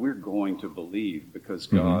responsible, but we're going to believe because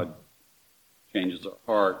God changes our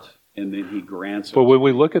heart, and then He grants us. But when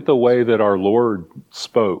we look at the way that our Lord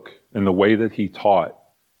spoke and the way that He taught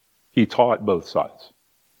both sides.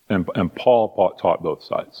 And Paul taught both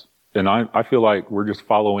sides. And I feel like we're just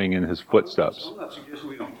following in His footsteps. I'm not suggesting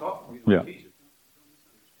we don't talk, we don't teach it.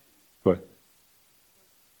 Go ahead.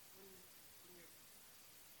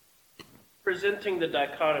 Presenting the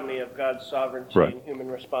dichotomy of God's sovereignty and human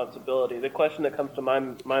responsibility, the question that comes to my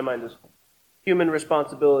mind is human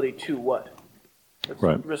responsibility to what?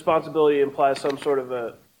 Responsibility implies some sort of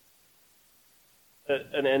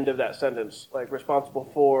an end of that sentence, like responsible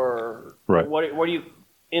for. Right. What are you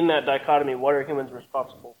in that dichotomy? What are humans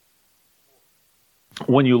responsible for?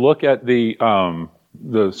 When you look at the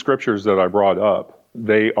scriptures that I brought up,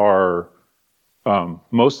 they are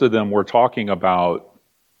most of them were talking about,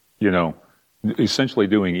 essentially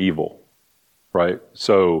doing evil, right?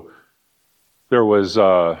 So there was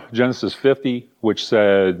Genesis 50, which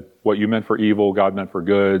said what you meant for evil, God meant for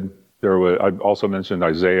good. I also mentioned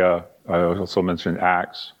Isaiah. I also mentioned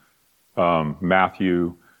Acts,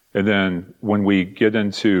 Matthew. And then when we get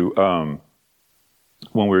into,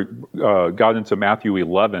 got into Matthew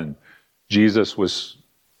 11, Jesus was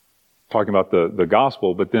talking about the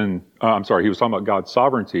gospel, but then, he was talking about God's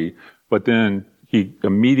sovereignty, but then he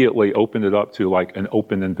immediately opened it up to like an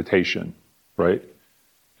open invitation, right?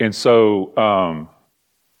 And so,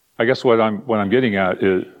 I guess what I'm getting at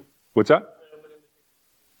is, what's that?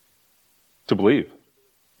 To believe.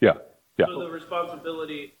 Yeah. So the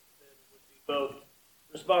responsibility would be both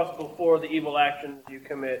responsible for the evil actions you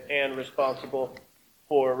commit and responsible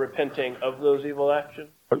for repenting of those evil actions?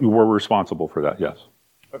 We're responsible for that, yes.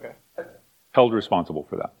 Okay. Held responsible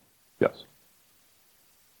for that, yes.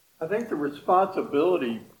 I think the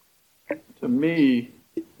responsibility, to me,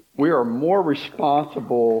 we are more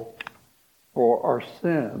responsible for our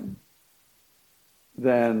sin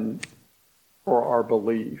than for our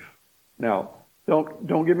belief. Now,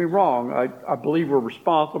 don't get me wrong. I believe we're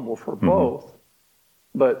responsible for both,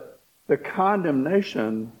 but the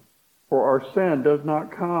condemnation for our sin does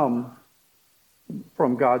not come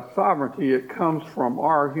from God's sovereignty. It comes from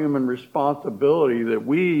our human responsibility that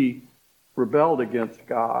we rebelled against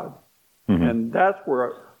God, and that's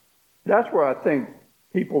where I think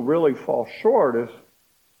people really fall short. Is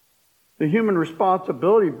the human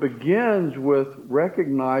responsibility begins with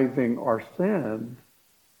recognizing our sin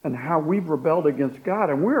and how we've rebelled against God,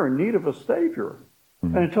 and we're in need of a Savior.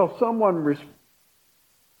 And until someone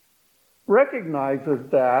recognizes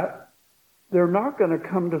that, they're not going to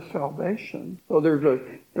come to salvation. So there's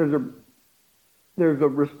a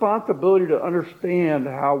responsibility to understand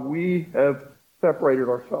how we have separated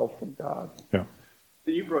ourselves from God. Yeah.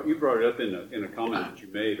 You brought it up in a comment that you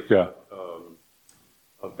made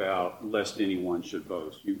about lest anyone should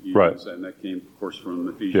boast. You said, and that came, of course, from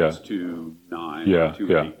Ephesians 2:9,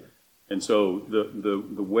 2:8. And so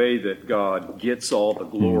the way that God gets all the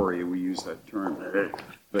glory, we use that term,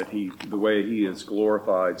 but the way he is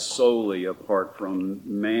glorified solely apart from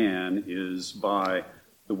man is by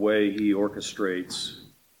the way he orchestrates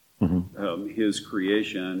his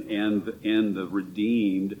creation and the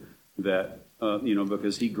redeemed, that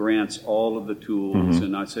because he grants all of the tools,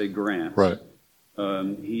 and I say grants, right.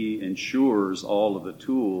 He ensures all of the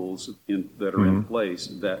tools that are in place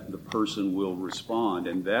that the person will respond,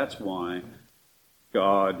 and that's why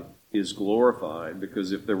God is glorified.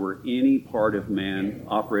 Because if there were any part of man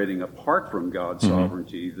operating apart from God's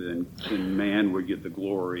sovereignty, then man would get the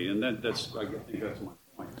glory, and I think that's my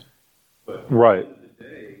point. But right. At the end of the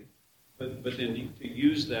day, but then to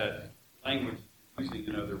use that language using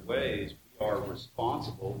in other ways, we are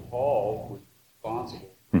responsible. Paul was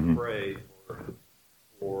responsible to pray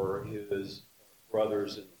for his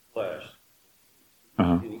brothers in the flesh,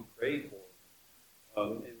 and he prayed for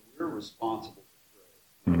them, and we're responsible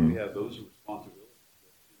to pray. We have those responsibilities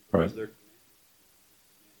because they're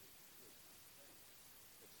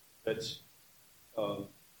commanded. That's a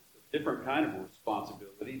different kind of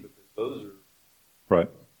responsibility, because those are right.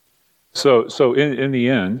 So in the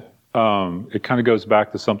end, it kind of goes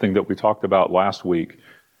back to something that we talked about last week,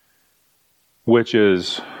 which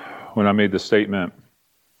is when I made the statement.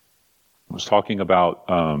 I was talking about,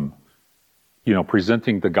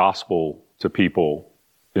 presenting the gospel to people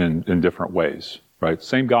in different ways, right?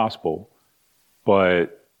 Same gospel,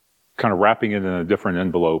 but kind of wrapping it in a different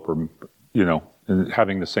envelope, or, and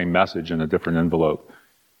having the same message in a different envelope.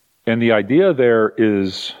 And the idea there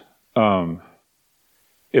is,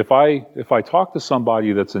 if I talk to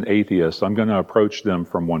somebody that's an atheist, I'm going to approach them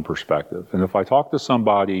from one perspective. And if I talk to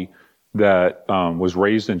somebody that was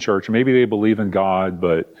raised in church, maybe they believe in God,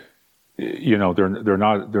 but they're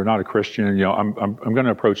not a Christian. I'm going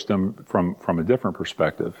to approach them from a different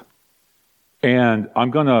perspective, and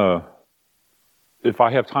if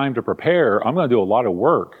I have time to prepare, I'm going to do a lot of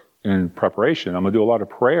work in preparation. I'm going to do a lot of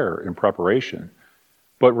prayer in preparation.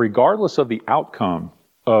 But regardless of the outcome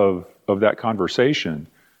of that conversation,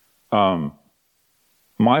 my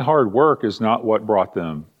hard work is not what brought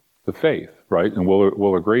them to faith, right? And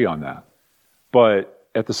we'll agree on that. But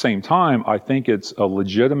at the same time, I think it's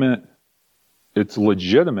legitimate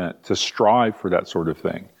to strive for that sort of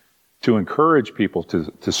thing, to encourage people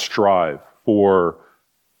to strive for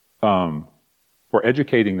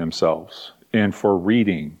educating themselves, and for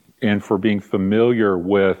reading, and for being familiar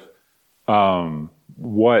with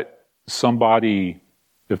what somebody,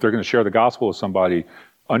 if they're going to share the gospel with somebody,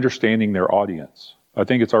 understanding their audience. I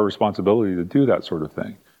think it's our responsibility to do that sort of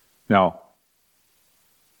thing. Now,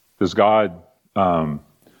 does God,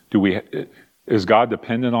 Is God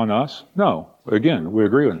dependent on us? No. Again, we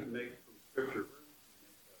agree with it.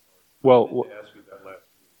 Well,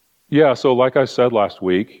 yeah, so like I said last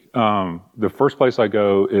week, the first place I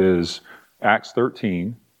go is Acts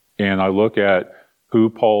 13, and I look at who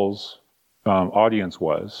Paul's audience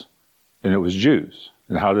was, and it was Jews.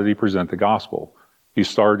 And how did he present the gospel? He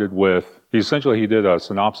started with, he did a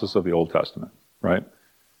synopsis of the Old Testament, right?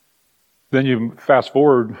 Then you fast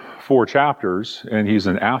forward 4 chapters, and he's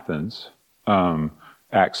in Athens,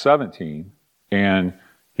 Acts 17, and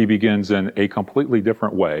he begins in a completely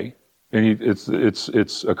different way. And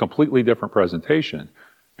it's a completely different presentation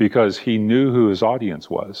because he knew who his audience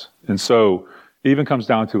was. And so it even comes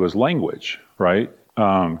down to his language, right?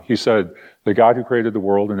 He said, the God who created the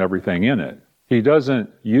world and everything in it. He doesn't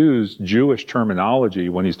use Jewish terminology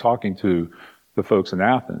when he's talking to the folks in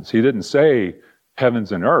Athens. He didn't say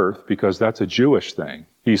heavens and earth because that's a Jewish thing.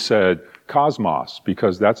 He said cosmos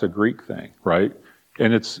because that's a Greek thing, right?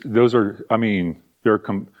 And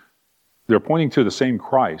they're pointing to the same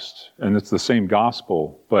Christ, and it's the same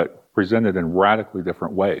gospel, but presented in radically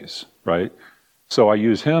different ways, right? So I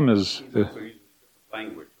use him as language,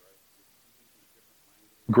 right?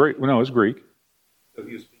 Greek. No, it's Greek. So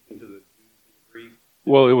he was speaking to the Jews in Greek.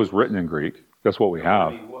 Well, it was written in Greek. That's what we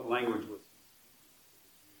have. I mean, what language was he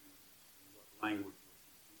speaking to the Jews? What language was he speaking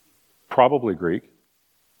to? Probably Greek.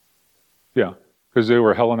 Yeah, because they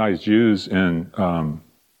were Hellenized Jews in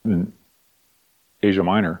Asia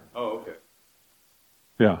Minor. Oh, okay.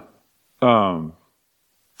 Yeah.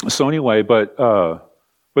 So anyway, but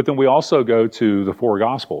then we also go to the 4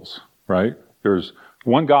 Gospels, right? There's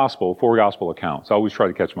one Gospel, 4 Gospel accounts. I always try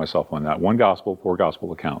to catch myself on that. One Gospel, 4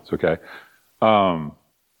 Gospel accounts, okay?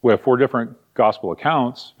 We have 4 different Gospel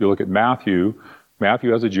accounts. You look at Matthew.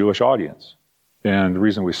 Matthew has a Jewish audience. And the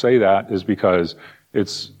reason we say that is because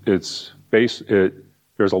there's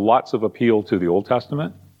a lots of appeal to the Old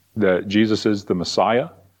Testament, that Jesus is the Messiah,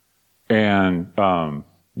 and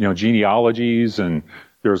genealogies, and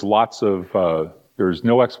there's lots of there's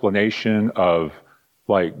no explanation of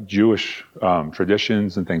like Jewish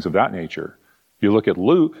traditions and things of that nature. If you look at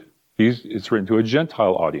Luke, it's written to a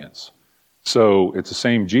Gentile audience, so it's the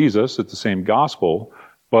same Jesus, it's the same gospel,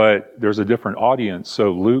 but there's a different audience.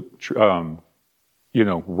 So Luke,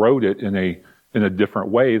 wrote it in a different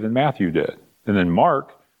way than Matthew did, and then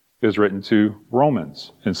Mark is written to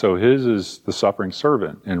Romans. And so his is the suffering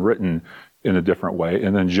servant and written in a different way.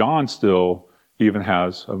 And then John still even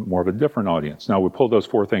has more of a different audience. Now we pull those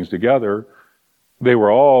 4 things together. They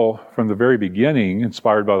were all from the very beginning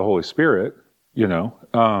inspired by the Holy Spirit,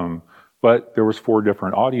 but there was 4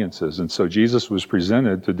 different audiences. And so Jesus was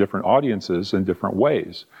presented to different audiences in different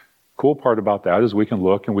ways. Cool part about that is we can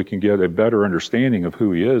look and we can get a better understanding of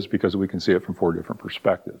who he is because we can see it from 4 different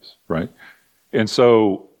perspectives, right? And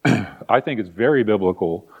so I think it's very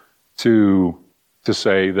biblical to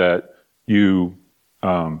say that you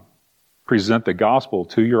present the gospel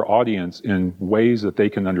to your audience in ways that they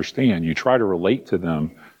can understand. You try to relate to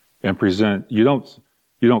them and present. You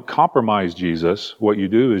don't compromise Jesus. What you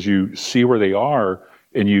do is you see where they are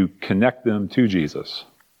and you connect them to Jesus.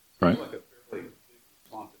 Right? Like a fairly big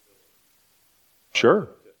responsibility. Sure.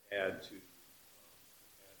 To add to.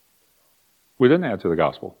 We didn't add to the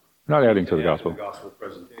gospel. We're not adding to the gospel. To the gospel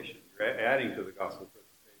presentation. You're adding to the gospel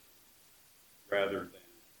presentation rather than.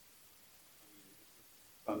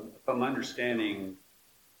 If I'm understanding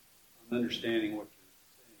what you're saying, it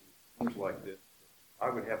seems like that I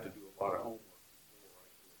would have to do a lot of homework before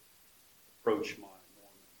I could approach my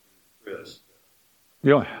Mormon Chris.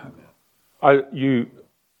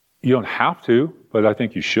 You don't have to, but I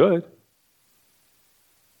think you should.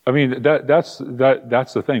 I mean that's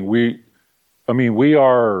the thing. We're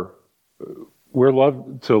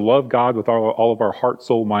loved to love God with all of our heart,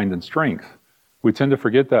 soul, mind, and strength. We tend to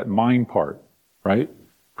forget that mind part, right?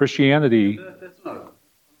 Christianity. That's not. I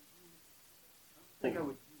think I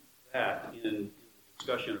would use that in the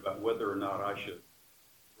discussion about whether or not I should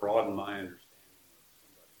broaden my understanding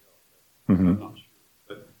of somebody else. I'm not sure,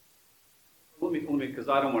 but let me, because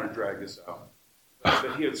I don't want to drag this out. But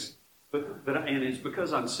and it's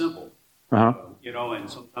because I'm simple, and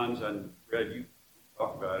sometimes Brad, you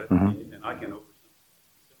talk about it, and I can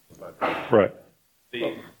oversimplify that. Right.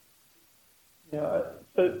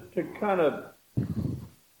 To kind of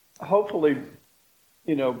hopefully,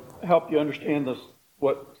 help you understand this.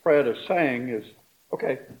 What Fred is saying is,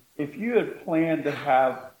 okay, if you had planned to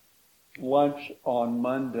have lunch on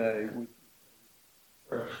Monday with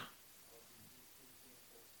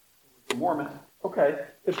the Mormon, okay,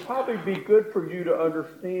 it'd probably be good for you to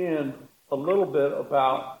understand a little bit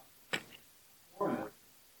about Mormon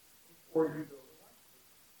before you go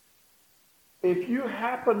to if you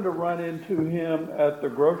happen to run into him at the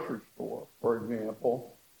grocery store, for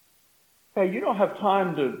example, hey, you don't have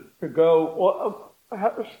time to go, well,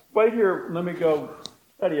 wait here, let me go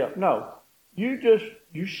study up. No,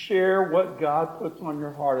 you share what God puts on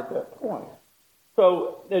your heart at that point.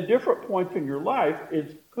 So at different points in your life,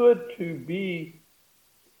 it's good to be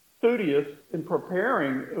studious in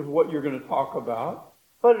preparing of what you're going to talk about.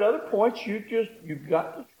 But at other points, you've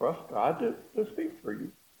got to trust God to speak for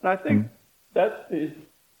you. And I think that's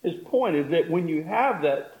his point, is that when you have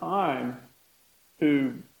that time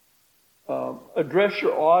to address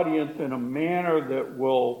your audience in a manner that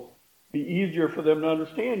will be easier for them to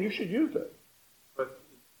understand, you should use it.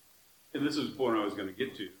 And this is the point I was going to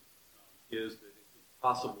get to, is that it's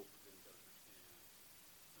impossible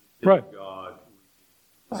for them to understand until God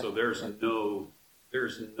reveals. So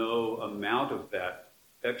there's no amount of that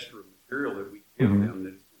extra material that we give them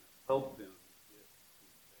that is going to help them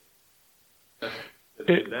get to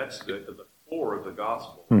faith. That's the core of the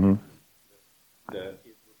gospel. That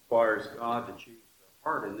it requires God to change their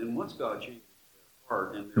heart, and then once God changes their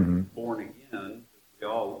heart and they're born again,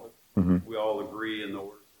 we all agree in the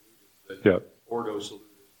Ordo Salutis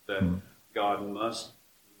that God must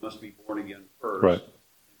be born again first. Right.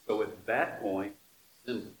 And so at that point,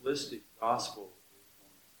 simplistic gospel is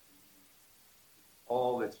going to be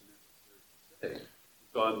all that's necessary to say.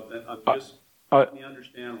 So I'm just let me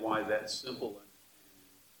understand why that simple understanding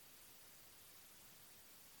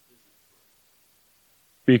isn't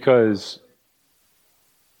correct. Because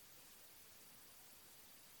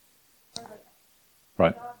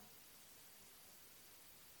right.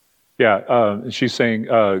 Yeah, she's saying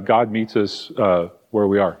God meets us where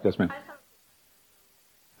we are. Yes, ma'am.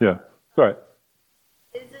 Yeah, all right.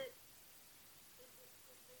 Is it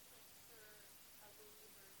sufficient for a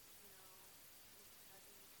believer to know and study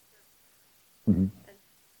Scripture and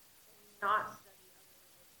not study other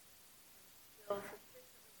religions, and still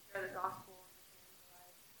sufficiently share the gospel and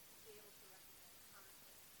evangelize to be able to recognize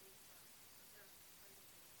conflict based on their understanding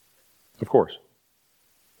of Scripture? Of course.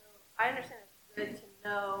 So I understand it's good to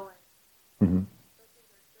know, and those things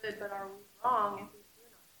are good, but are we wrong if we do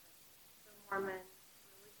not study the Mormon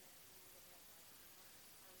religion and the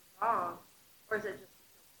evangelize? Are we wrong, or is it just a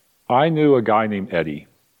good? I knew a guy named Eddie.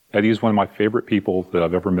 Eddie is one of my favorite people that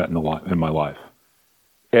I've ever met in my life.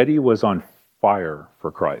 Eddie was on fire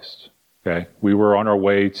for Christ. Okay, we were on our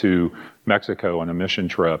way to Mexico on a mission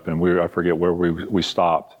trip, and I forget where we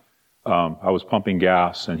stopped. I was pumping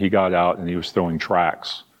gas, and he got out and he was throwing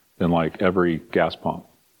tracts in like every gas pump,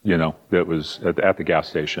 that was at the gas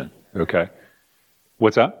station. Okay,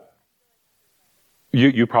 what's that?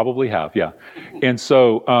 You probably have, yeah. And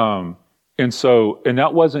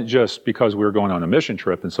that wasn't just because we were going on a mission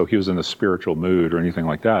trip, and so he was in a spiritual mood or anything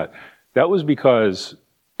like that. That was because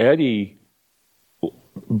Eddie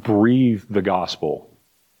breathed the gospel.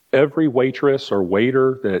 Every waitress or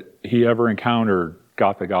waiter that he ever encountered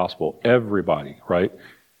got the gospel. Everybody, right?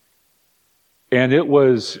 And it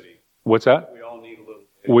was, what's that? We all need a little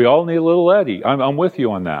Eddie. We all need a little Eddie. I'm with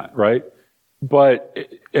you on that, right?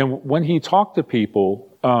 And when he talked to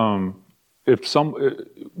people, one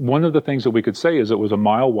of the things that we could say is it was a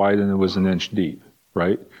mile wide and it was an inch deep,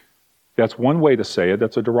 right? That's one way to say it.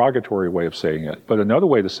 That's a derogatory way of saying it. But another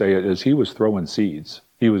way to say it is he was throwing seeds.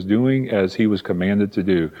 He was doing as he was commanded to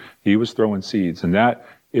do. He was throwing seeds, and that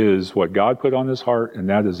is what God put on his heart, and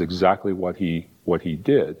that is exactly what he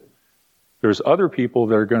did. There's other people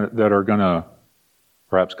that are gonna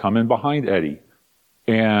perhaps come in behind Eddie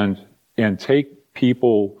and take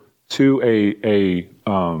people to a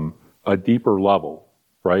deeper level,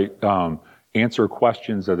 right? Answer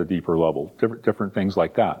questions at a deeper level, different things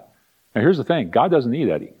like that. And here's the thing: God doesn't need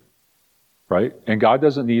Eddie, right? And God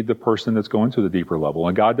doesn't need the person that's going to the deeper level.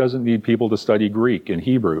 And God doesn't need people to study Greek and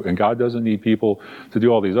Hebrew. And God doesn't need people to do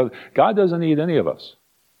all these other. God doesn't need any of us,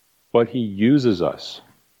 but He uses us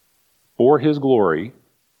for His glory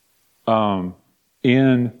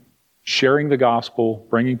in sharing the gospel,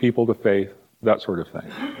 bringing people to faith, that sort of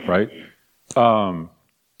thing, right?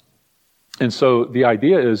 And so the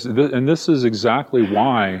idea is, and this is exactly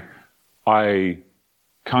why I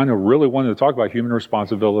kind of really wanted to talk about human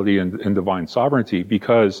responsibility and divine sovereignty,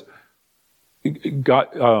 because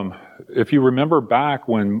God, if you remember back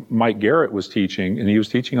when Mike Garrett was teaching, and he was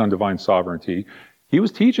teaching on divine sovereignty, he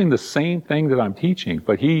was teaching the same thing that I'm teaching,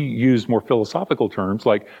 but he used more philosophical terms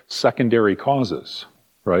like secondary causes,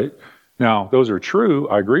 right? Now, those are true,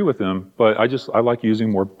 I agree with him, but I like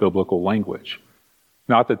using more biblical language.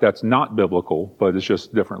 Not that that's not biblical, but it's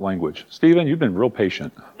just different language. Stephen, you've been real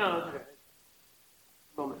patient. No, it's okay.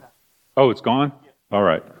 Oh, it's gone? Yeah. All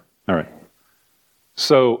right.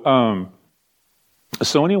 So,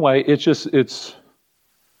 So anyway, it's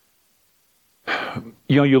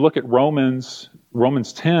you look at Romans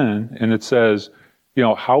 10, and it says,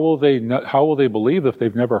 how will they believe if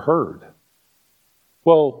they've never heard?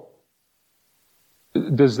 Well,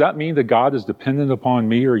 does that mean that God is dependent upon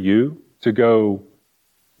me or you to go?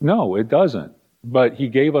 No, it doesn't. But he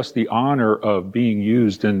gave us the honor of being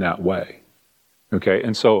used in that way. Okay,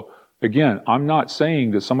 and so again, I'm not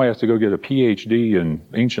saying that somebody has to go get a PhD in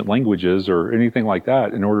ancient languages or anything like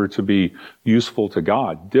that in order to be useful to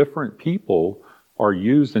God. Different people are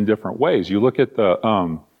used in different ways. You look at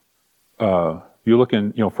the you look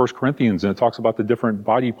in 1 Corinthians, and it talks about the different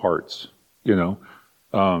body parts.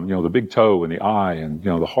 The big toe and the eye, and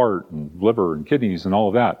the heart and liver and kidneys and all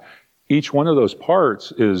of that. Each one of those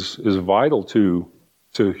parts is vital to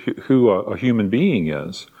who a human being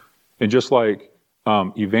is, and just like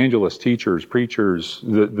evangelists, teachers, preachers,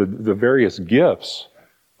 the various gifts,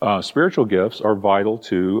 spiritual gifts are vital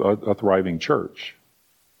to a thriving church,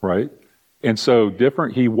 right? And so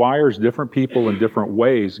he wires different people in different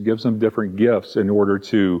ways, gives them different gifts in order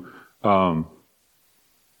to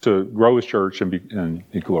grow his church and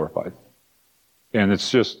be glorified. And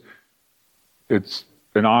it's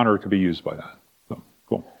an honor to be used by that. So,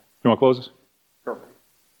 cool. You want to close this? Sure.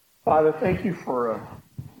 Father, thank you for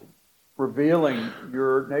revealing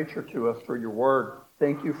your nature to us through your word.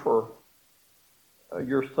 Thank you for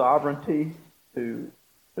your sovereignty to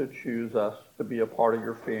choose us to be a part of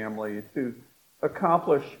your family, to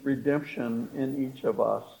accomplish redemption in each of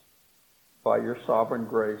us by your sovereign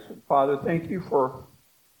grace. And Father, thank you for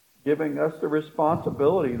giving us the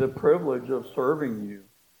responsibility, the privilege of serving you.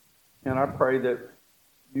 And I pray that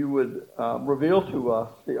you would reveal to us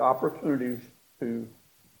the opportunities to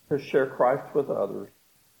share Christ with others,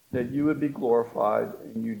 that you would be glorified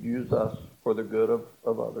and you'd use us for the good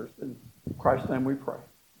of others. In Christ's name we pray.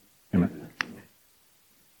 Amen.